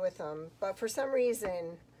okay with them, but for some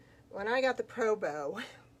reason, when I got the Pro Bow,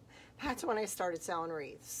 that's when I started selling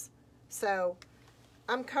wreaths. So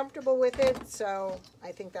I'm comfortable with it, so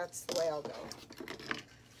I think that's the way I'll go.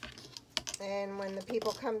 And when the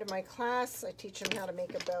people come to my class, I teach them how to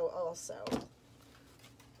make a bow also.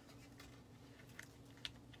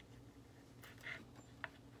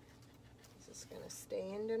 Gonna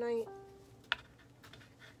stay in tonight.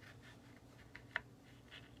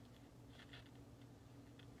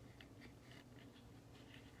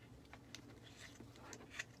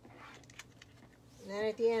 And then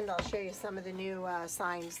at the end I'll show you some of the new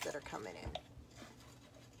signs that are coming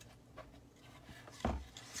in.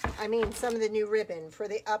 I mean some of the new ribbon for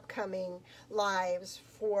the upcoming lives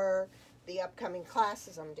for the upcoming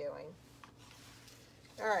classes I'm doing.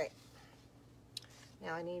 All right.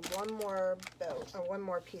 Now I need one more bow, or one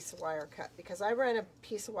more piece of wire cut, because I run a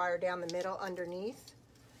piece of wire down the middle underneath.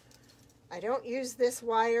 I don't use this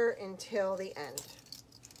wire until the end.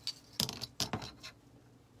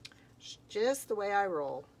 It's just the way I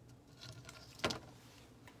roll.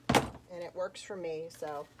 And it works for me,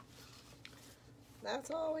 so that's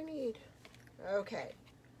all we need. Okay.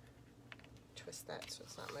 Twist that so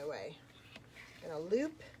it's not in my way. I'm gonna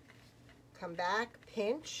loop, come back,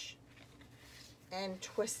 pinch, and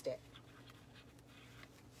twist it.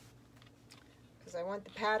 Because I want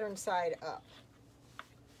the pattern side up.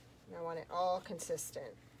 And I want it all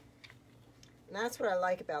consistent. And that's what I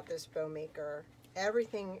like about this bow maker.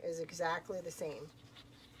 Everything is exactly the same.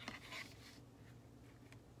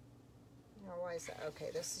 Now, why is that? Okay,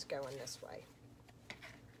 this is going this way.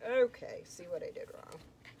 Okay, see what I did wrong.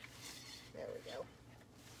 There we go.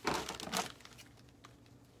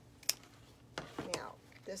 Now,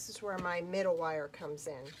 this is where my middle wire comes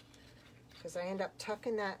in, because I end up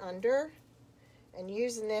tucking that under and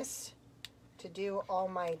using this to do all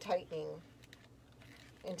my tightening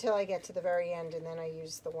until I get to the very end, and then I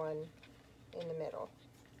use the one in the middle.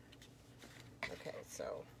 Okay,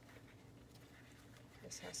 so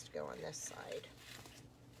this has to go on this side.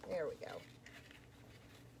 There we go.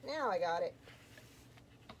 Now I got it.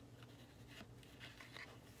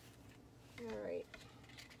 All right.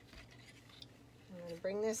 I'm going to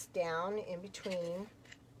bring this down in between.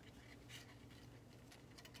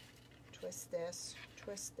 Twist this,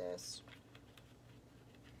 twist this.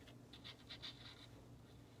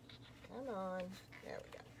 Come on. There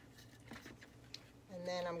we go. And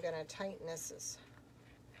then I'm going to tighten this as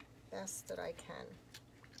best that I can.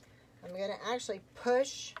 I'm going to actually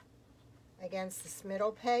push against this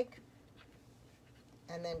middle peg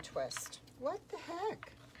and then twist. What the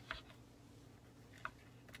heck?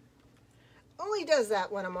 Only does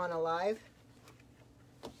that when I'm on a live.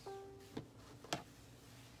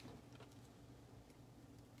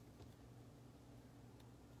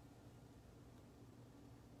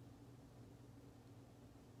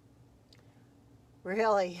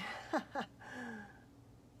 Really?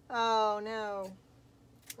 Oh no.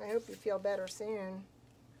 I hope you feel better soon.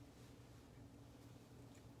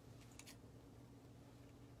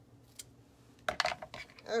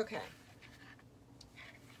 Okay.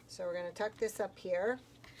 So we're going to tuck this up here.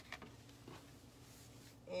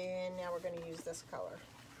 And now we're going to use this color.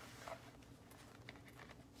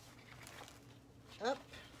 Up.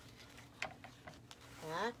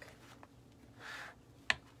 Back.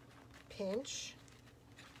 Pinch.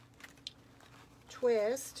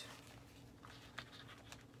 Twist.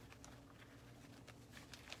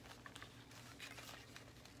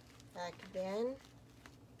 Back again.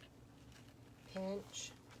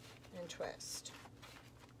 Pinch and twist.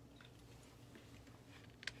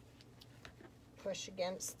 Push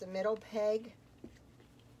against the middle peg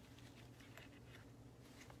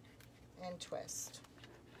and twist.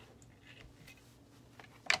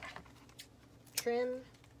 Trim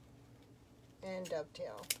and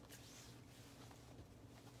dovetail.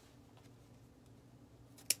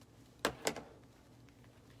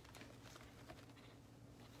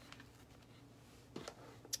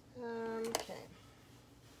 Okay.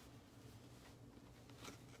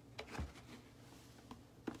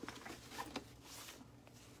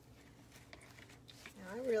 Now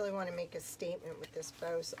I really want to make a statement with this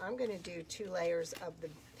bow, so I'm going to do 2 layers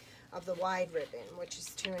of the wide ribbon, which is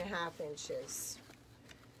 2.5 inches.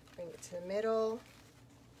 Bring it to the middle,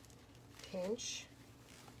 pinch,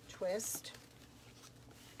 twist.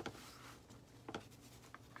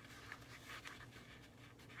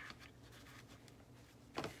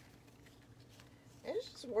 It's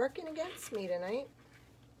just working against me tonight.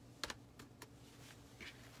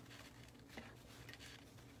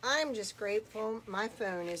 I'm just grateful my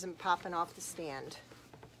phone isn't popping off the stand.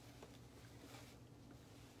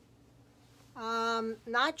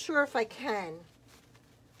 Not sure if I can,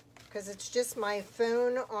 because it's just my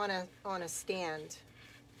phone on a stand.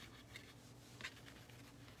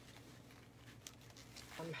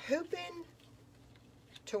 I'm hoping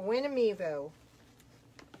to win a Mevo.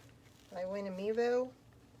 If I win a Mevo,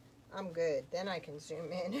 I'm good. Then I can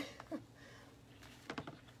zoom in. Does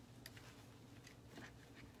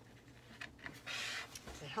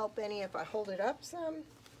it help any if I hold it up some?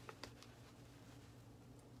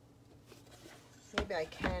 Maybe I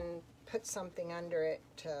can put something under it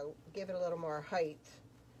to give it a little more height,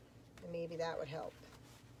 and maybe that would help.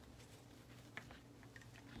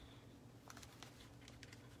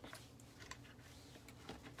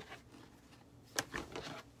 Let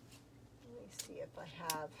me see if I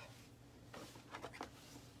have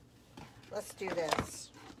Let's do this.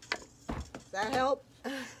 Does that help?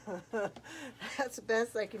 That's the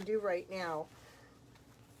best I can do right now.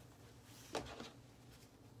 If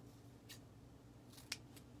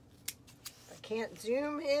I can't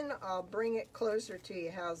zoom in, I'll bring it closer to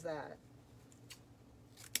you. How's that?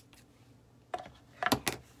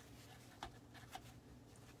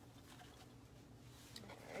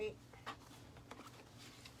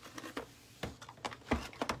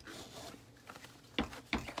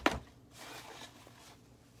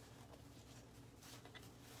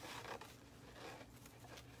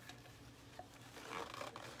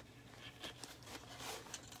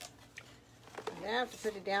 I have to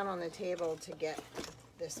put it down on the table to get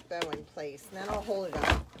this bow in place, and then I'll hold it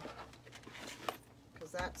up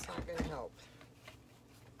because that's not going to help.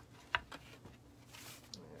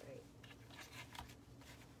 Alright.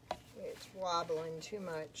 It's wobbling too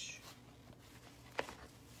much.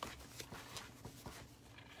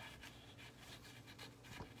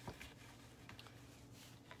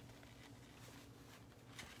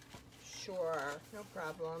 Sure, no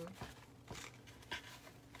problem.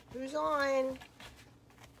 Who's on?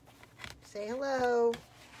 Say hello.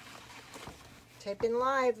 Type in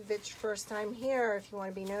live if it's your first time here, if you want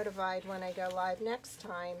to be notified when I go live next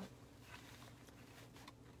time.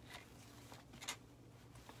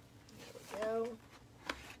 There we go.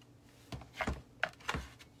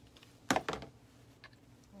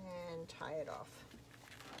 And tie it off.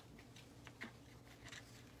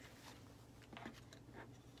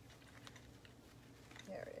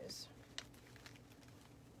 There it is.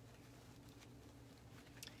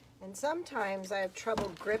 And sometimes I have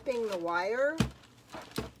trouble gripping the wire,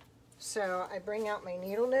 so I bring out my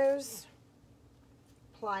needle nose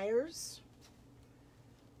pliers,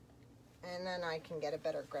 and then I can get a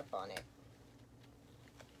better grip on it.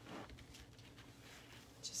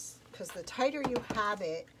 Just because the tighter you have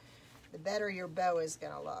it, the better your bow is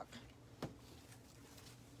going to look. Let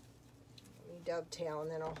me dovetail,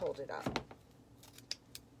 and then I'll hold it up.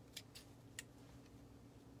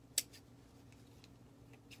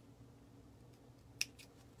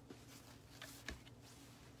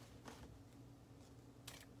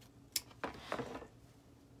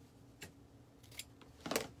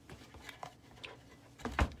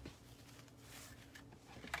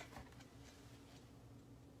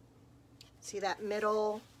 See that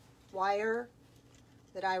middle wire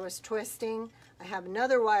that I was twisting? I have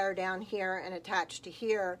another wire down here and attached to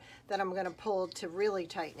here that I'm going to pull to really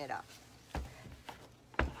tighten it up.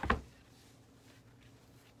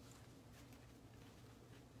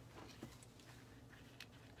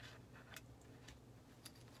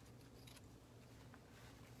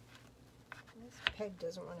 This peg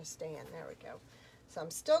doesn't want to stay in. There we go. So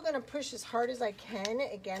I'm still going to push as hard as I can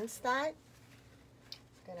against that.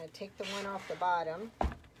 I'm going to take the one off the bottom.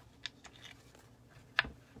 I'm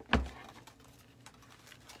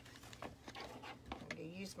going to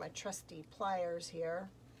use my trusty pliers here.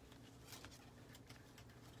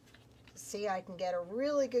 See, I can get a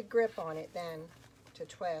really good grip on it then to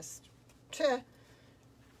twist. Okay,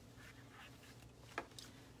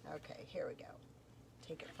 here we go.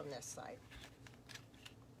 Take it from this side.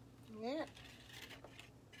 Yeah.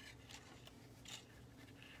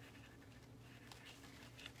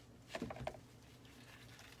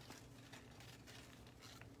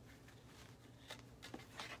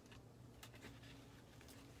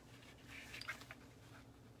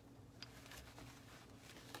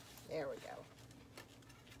 There we go.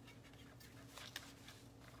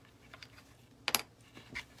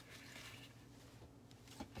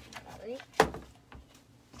 All right.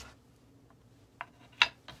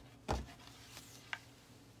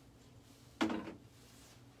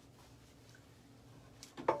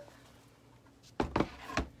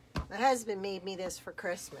 My husband made me this for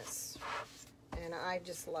Christmas, and I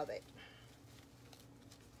just love it.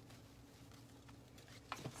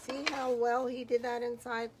 See how well he did that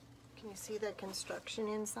inside? Can you see the construction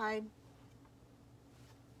inside?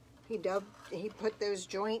 He put those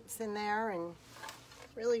joints in there and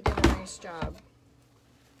really did a nice job.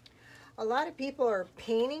 A lot of people are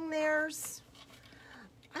painting theirs.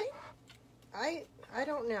 I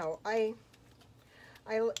don't know. I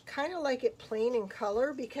kind of like it plain in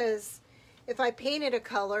color, because if I painted a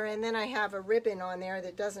color and then I have a ribbon on there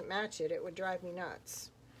that doesn't match it, it would drive me nuts.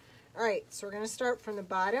 Alright, so we're going to start from the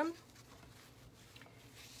bottom.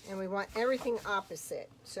 And we want everything opposite.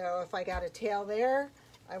 So if I got a tail there,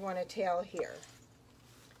 I want a tail here.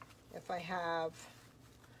 If I have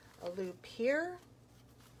a loop here,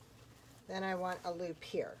 then I want a loop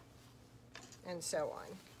here. And so on.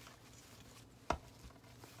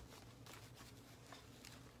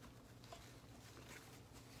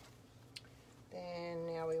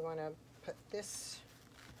 this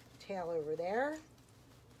tail over there.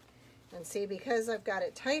 And see, because I've got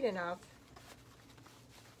it tight enough,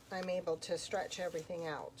 I'm able to stretch everything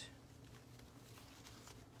out.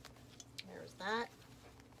 There's that.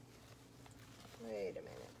 Wait a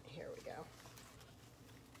minute, here we go.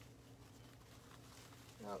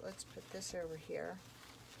 Well, let's put this over here.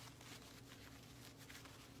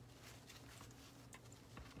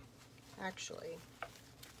 Actually,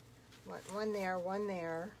 one there, one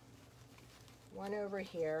over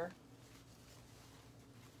here.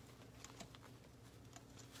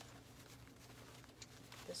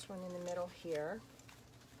 This one in the middle here.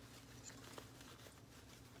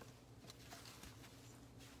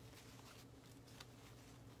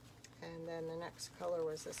 And then the next color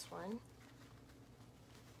was this one.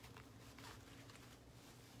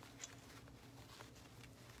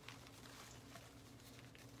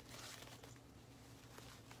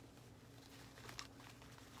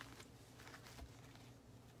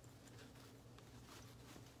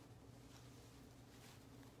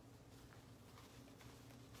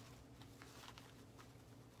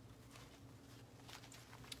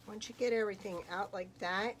 Once you get everything out like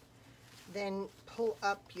that, then pull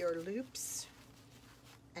up your loops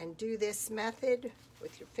and do this method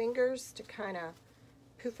with your fingers to kind of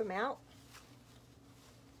poof them out.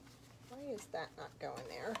 Why is that not going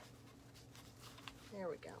there? There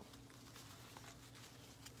we go.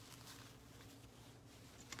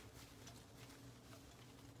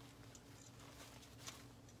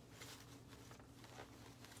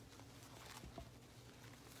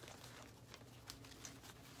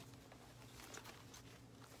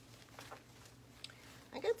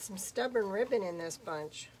 I got some stubborn ribbon in this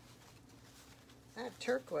bunch. That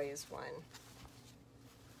turquoise one.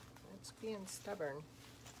 It's being stubborn.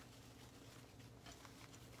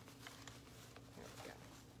 There we go.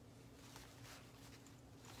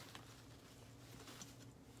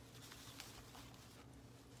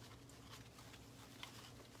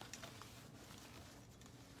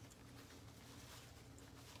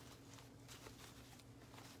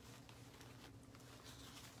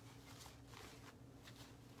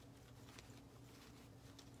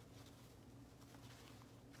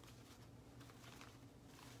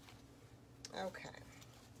 Okay,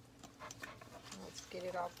 let's get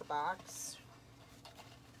it off the box.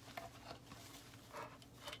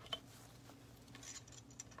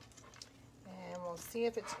 And we'll see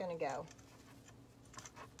if it's going to go.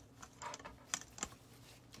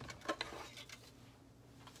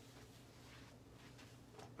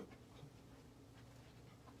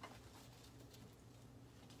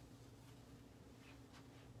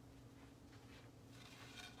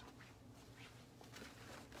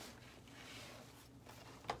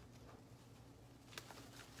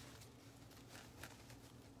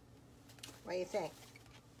 What do you think?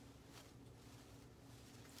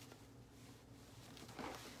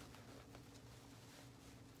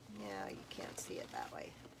 Yeah, you can't see it that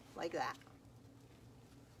way, like that.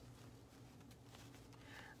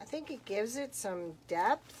 I think it gives it some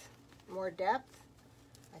depth, more depth.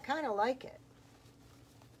 I kind of like it.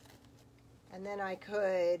 And then I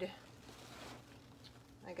got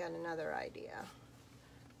another idea.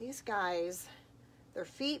 These guys, their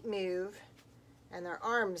feet move and their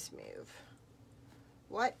arms move.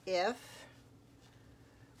 What if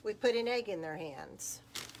we put an egg in their hands?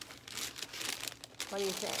 What do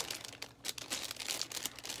you think?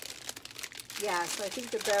 Yeah, so I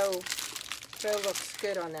think the bow looks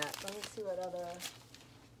good on that. Let me see what other...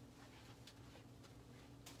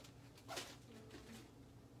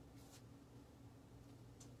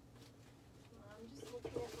 I'm just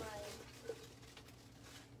looking at my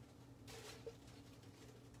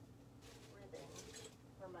ribbon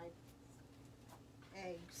for my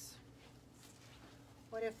eggs.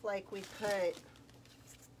 What if, like, we put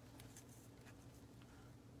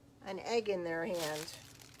an egg in their hand?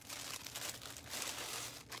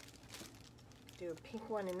 Do a pink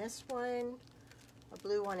one in this one, a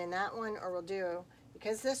blue one in that one, or we'll do,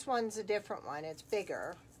 because this one's a different one, it's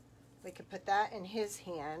bigger, we could put that in his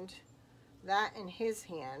hand, that in his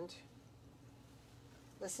hand.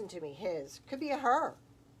 Listen to me, his. Could be a her.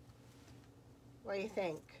 What do you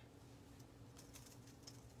think?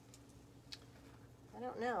 I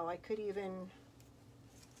don't know. I could even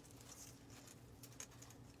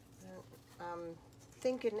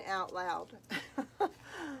thinking out loud.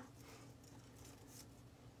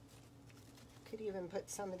 Could even put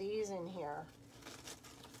some of these in here.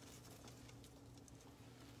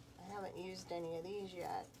 I haven't used any of these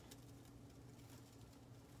yet.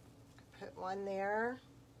 Put one there.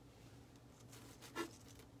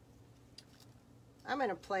 I'm going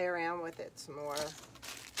to play around with it some more.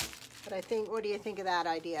 But I think, what do you think of that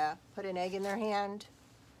idea? Put an egg in their hand?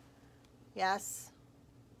 Yes?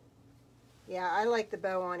 Yeah, I like the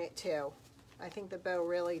bow on it too. I think the bow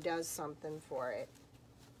really does something for it.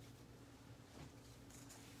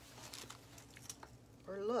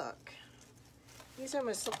 Or look, these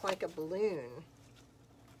almost look like a balloon.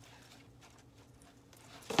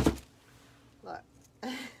 Look.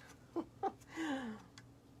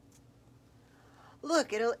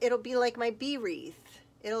 Look, it'll be like my bee wreath.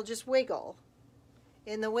 It'll just wiggle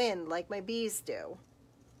in the wind like my bees do.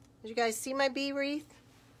 Did you guys see my bee wreath?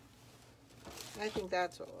 I think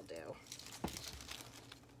that's what we'll do.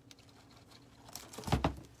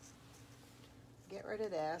 Get rid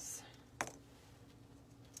of this.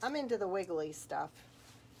 I'm into the wiggly stuff.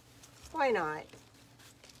 Why not?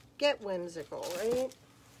 Get whimsical, right?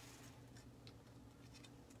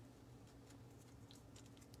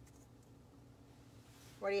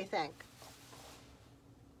 What do you think?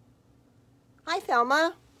 Hi,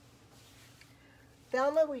 Thelma.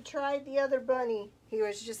 Thelma, we tried the other bunny. He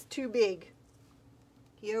was just too big.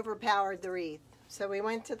 He overpowered the wreath. So we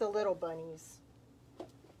went to the little bunnies.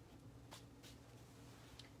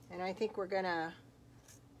 And I think we're gonna,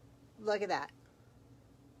 look at that.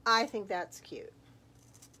 I think that's cute.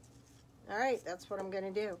 All right, that's what I'm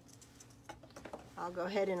gonna do. I'll go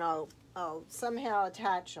ahead and I'll somehow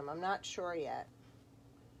attach them. I'm not sure yet.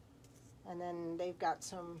 And then they've got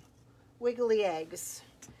some wiggly eggs.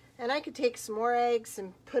 And I could take some more eggs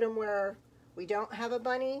and put them where we don't have a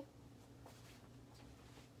bunny.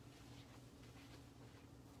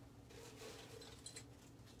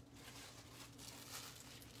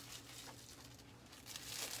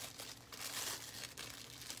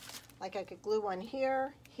 Like I could glue one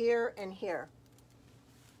here, here, and here.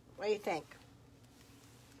 What do you think?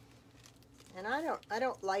 And I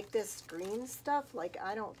don't like this green stuff. Like,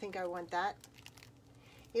 I don't think I want that.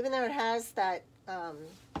 Even though it has that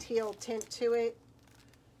teal tint to it,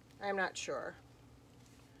 I'm not sure.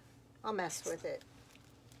 I'll mess with it.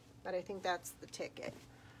 But I think that's the ticket.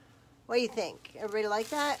 What do you think? Everybody like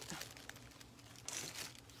that?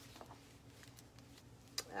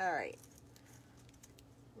 All right.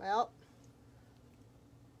 Well,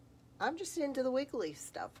 I'm just into the wiggly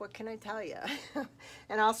stuff. What can I tell you?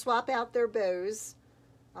 And I'll swap out their bows.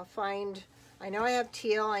 I'll find, I know I have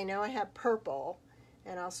teal, I know I have purple,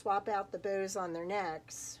 and I'll swap out the bows on their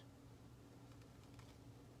necks.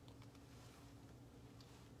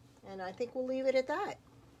 And I think we'll leave it at that.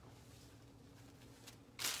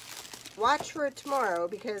 Watch for it tomorrow,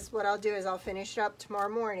 because what I'll do is I'll finish it up tomorrow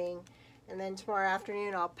morning, and then tomorrow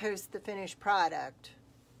afternoon I'll post the finished product.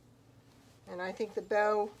 And I think the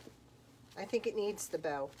bow, I think it needs the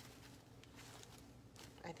bow.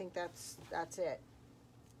 I think that's it.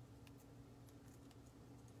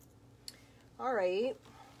 All right,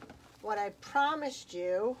 what I promised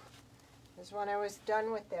you is when I was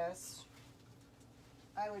done with this,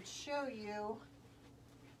 I would show you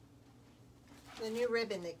the new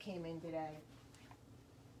ribbon that came in today.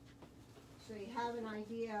 So you have an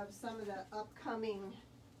idea of some of the upcoming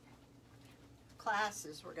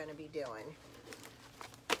classes we're going to be doing.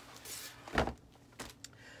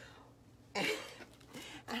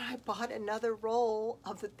 And I bought another roll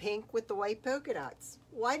of the pink with the white polka dots.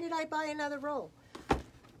 Why did I buy another roll?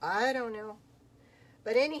 I don't know.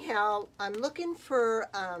 But anyhow, I'm looking for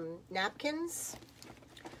napkins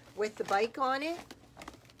with the bike on it,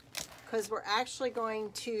 because we're actually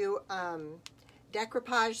going to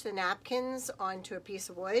decoupage the napkins onto a piece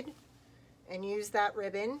of wood and use that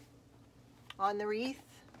ribbon on the wreath.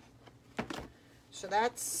 So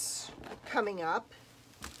that's coming up.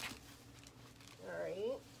 All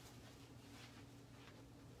right.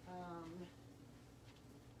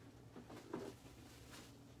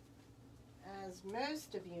 As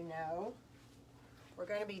most of you know, we're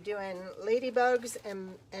going to be doing ladybugs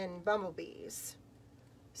and bumblebees.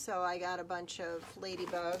 So I got a bunch of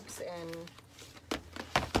ladybugs, and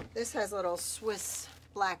this has little Swiss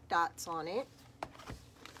black dots on it.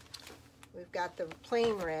 We've got the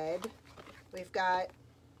plain red. We've got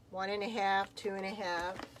 1.5,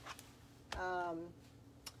 2.5.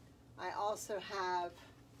 I also have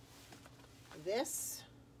this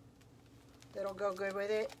that'll go good with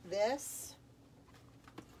it. This,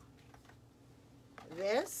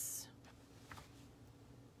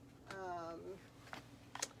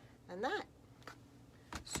 and that.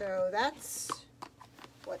 So that's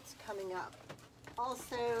what's coming up.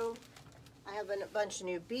 Also, I have a bunch of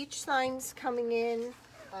new beach signs coming in.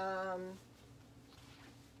 We're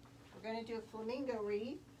going to do a flamingo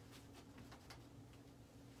wreath.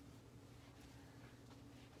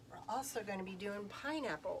 We're also going to be doing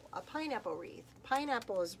a pineapple wreath.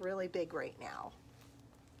 Pineapple is really big right now.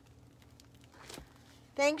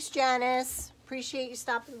 Thanks, Janice. Appreciate you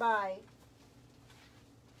stopping by.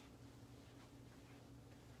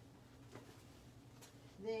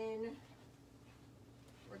 Then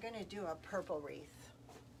we're going to do a purple wreath.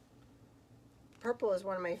 Purple is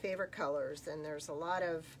one of my favorite colors, and there's a lot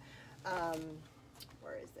of,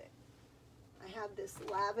 where is it? I have this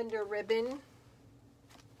lavender ribbon.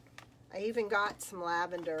 I even got some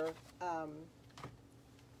lavender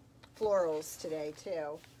florals today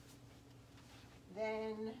too.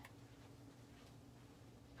 Then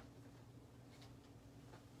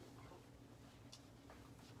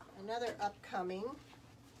another upcoming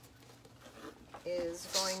is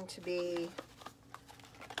going to be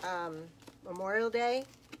Memorial Day.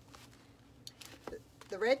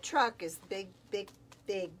 The red truck is big.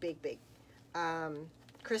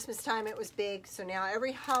 Christmas time it was big, so now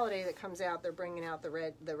every holiday that comes out, they're bringing out the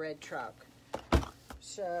red truck.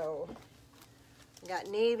 So we got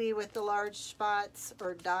navy with the large spots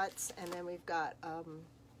or dots, and then we've got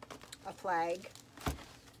a flag,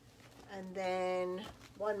 and then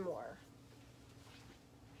one more.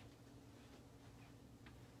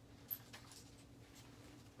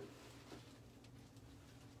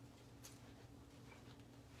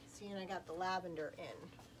 See, and I got the lavender in.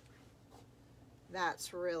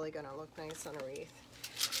 That's really going to look nice on a wreath.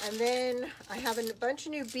 And then I have a bunch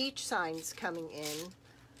of new beach signs coming in.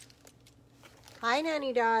 Hi,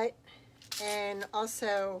 Nanny Dot. And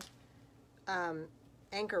also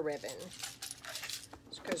anchor ribbon,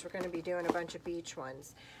 because we're going to be doing a bunch of beach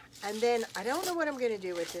ones. And then I don't know what I'm going to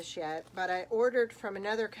do with this yet, but I ordered from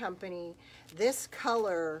another company this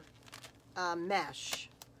color mesh.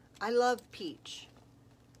 I love peach,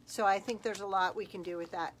 so I think there's a lot we can do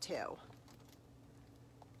with that too.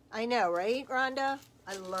 I know, right, Rhonda?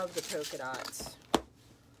 I love the polka dots.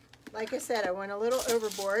 Like I said, I went a little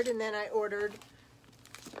overboard, and then I ordered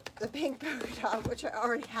the pink polka dot, which I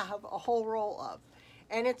already have a whole roll of.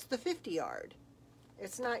 And it's the 50 yard.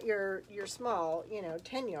 It's not your small,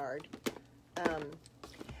 10 yard.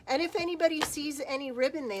 And if anybody sees any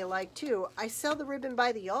ribbon they like too, I sell the ribbon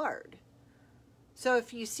by the yard. So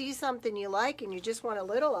if you see something you like and you just want a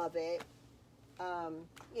little of it,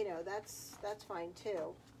 that's fine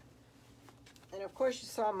too. And of course you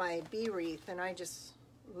saw my bee wreath, and I just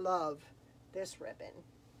love this ribbon.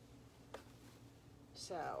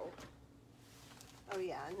 So, oh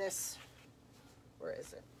yeah, and this, where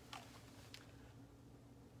is it?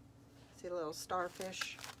 See a little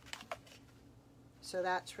starfish? So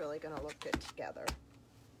that's really going to look good together.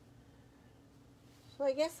 So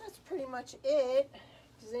I guess that's pretty much it.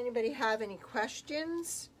 Does anybody have any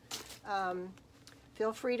questions?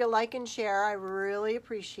 Feel free to like and share. I really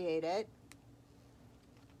appreciate it.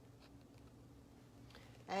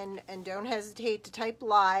 And don't hesitate to type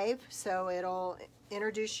live, so it'll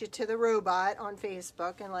introduce you to the robot on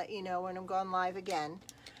Facebook and let you know when I'm going live again.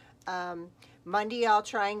 Monday I'll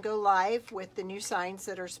try and go live with the new signs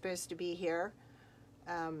that are supposed to be here.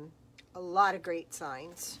 A lot of great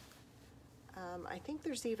signs. I think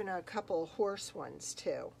there's even a couple horse ones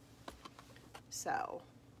too. So,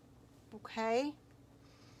 okay.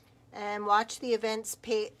 And watch the events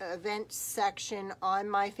section on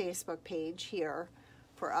my Facebook page here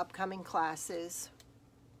for upcoming classes.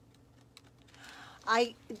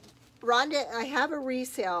 Rhonda, I have a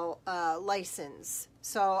resale license,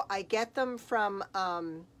 so I get them from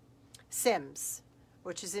Sims,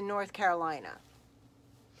 which is in North Carolina.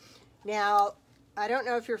 Now, I don't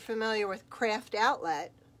know if you're familiar with Craft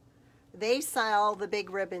Outlet. They sell the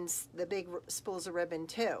big ribbons, the big spools of ribbon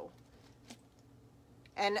too.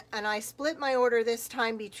 And I split my order this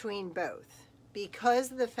time between both,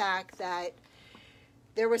 because of the fact that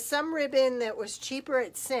there was some ribbon that was cheaper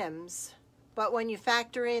at Sims, but when you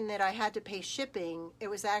factor in that I had to pay shipping, it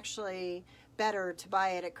was actually better to buy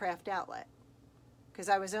it at Craft Outlet, because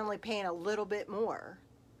I was only paying a little bit more.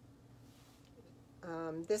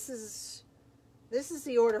 This is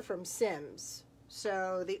the order from Sims,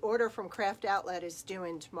 so the order from Craft Outlet is due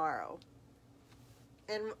in tomorrow.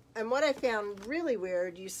 And what I found really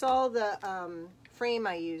weird, you saw the frame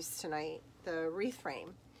I used tonight, the wreath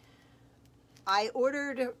frame. I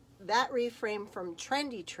ordered that wreath frame from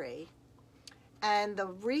Trendy Tree, and the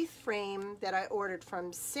wreath frame that I ordered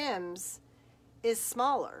from Sims is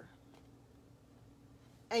smaller.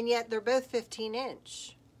 And yet they're both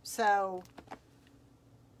 15-inch. So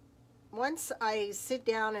once I sit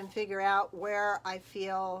down and figure out where I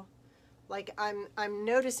feel like I'm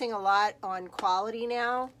noticing a lot on quality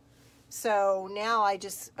now. So now I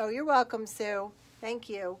just, oh, you're welcome, Sue. Thank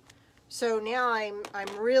you. So now I'm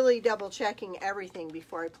really double checking everything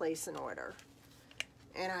before I place an order.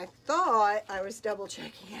 And I thought I was double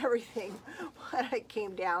checking everything when I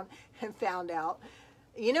came down and found out.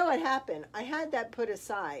 You know what happened? I had that put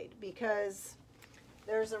aside because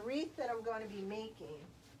there's a wreath that I'm going to be making.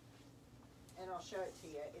 And I'll show it to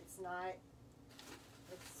you. It's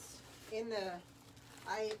in the,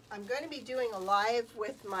 I'm going to be doing a live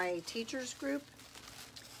with my teachers group.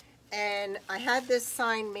 And I had this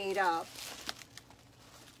sign made up.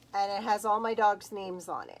 And it has all my dogs' names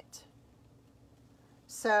on it.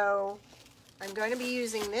 So I'm going to be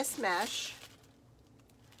using this mesh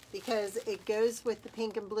because it goes with the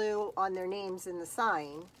pink and blue on their names in the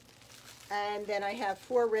sign. And then I have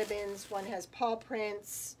 4 ribbons. One has paw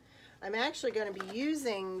prints. I'm actually going to be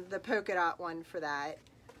using the polka dot one for that.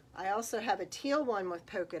 I also have a teal one with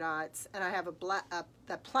polka dots, and I have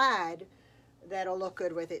the plaid that'll look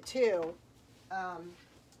good with it too,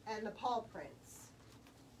 and the paw prints.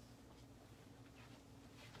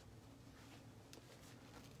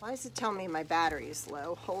 Why is it telling me my battery is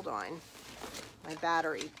low? Hold on. My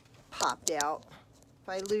battery popped out. If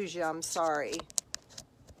I lose you, I'm sorry.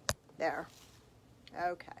 There.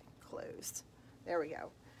 Okay, closed. There we go.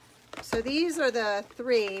 So these are the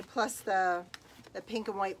 3 plus the pink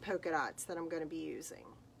and white polka dots that I'm going to be using.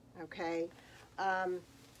 Okay.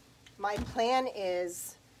 My plan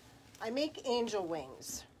is I make angel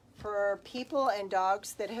wings for people and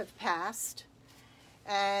dogs that have passed.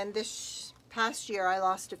 And this past year I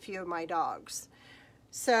lost a few of my dogs.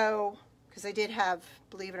 So, because I did have,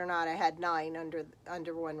 believe it or not, I had 9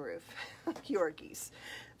 under one roof, Yorkies.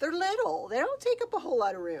 They're little. They don't take up a whole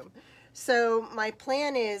lot of room. So my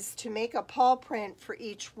plan is to make a paw print for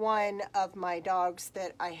each one of my dogs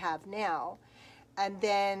that I have now. And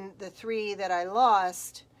then the 3 that I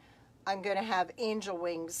lost, I'm going to have angel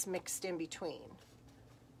wings mixed in between.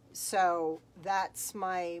 So that's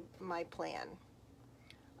my plan.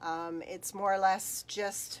 It's more or less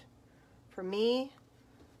just for me,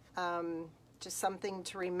 just something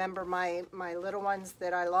to remember my little ones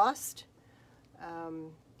that I lost.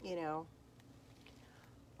 You know,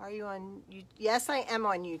 are you on? Yes, I am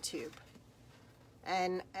on YouTube,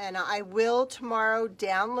 and I will tomorrow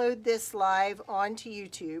download this live onto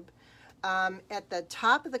YouTube. At the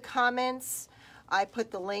top of the comments, I put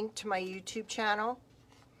the link to my YouTube channel.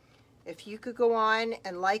 If you could go on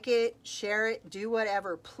and like it, share it, do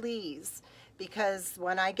whatever, please, because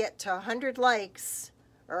when I get to 100 likes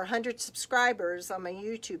or 100 subscribers on my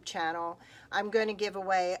YouTube channel, I'm going to give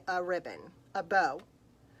away a ribbon, a bow.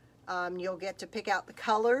 You'll get to pick out the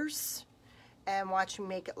colors and watch me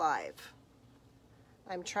make it live.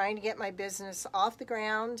 I'm trying to get my business off the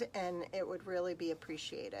ground, and it would really be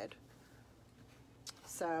appreciated.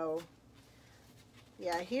 So,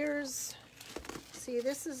 yeah, here's, see,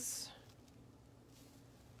 this is,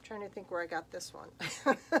 I'm trying to think where I got this one.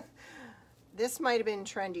 This might have been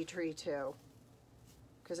Trendy Tree too,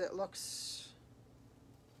 because it looks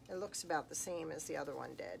about the same as the other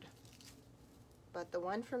one did. But the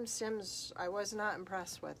one from Sims, I was not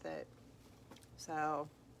impressed with it. So,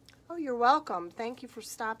 oh, you're welcome. Thank you for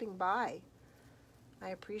stopping by. I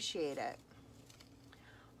appreciate it.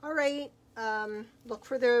 All right. Look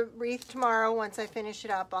for the wreath tomorrow. Once I finish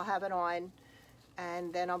it up, I'll have it on.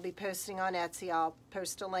 And then I'll be posting on Etsy. I'll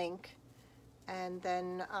post a link. And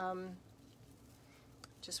then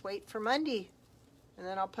just wait for Monday. And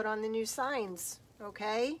then I'll put on the new signs.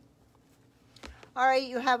 Okay? All right,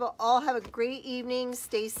 you all have a great evening.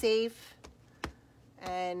 Stay safe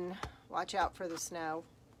and watch out for the snow.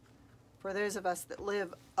 For those of us that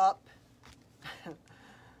live up,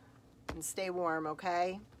 and stay warm,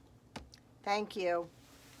 okay? Thank you.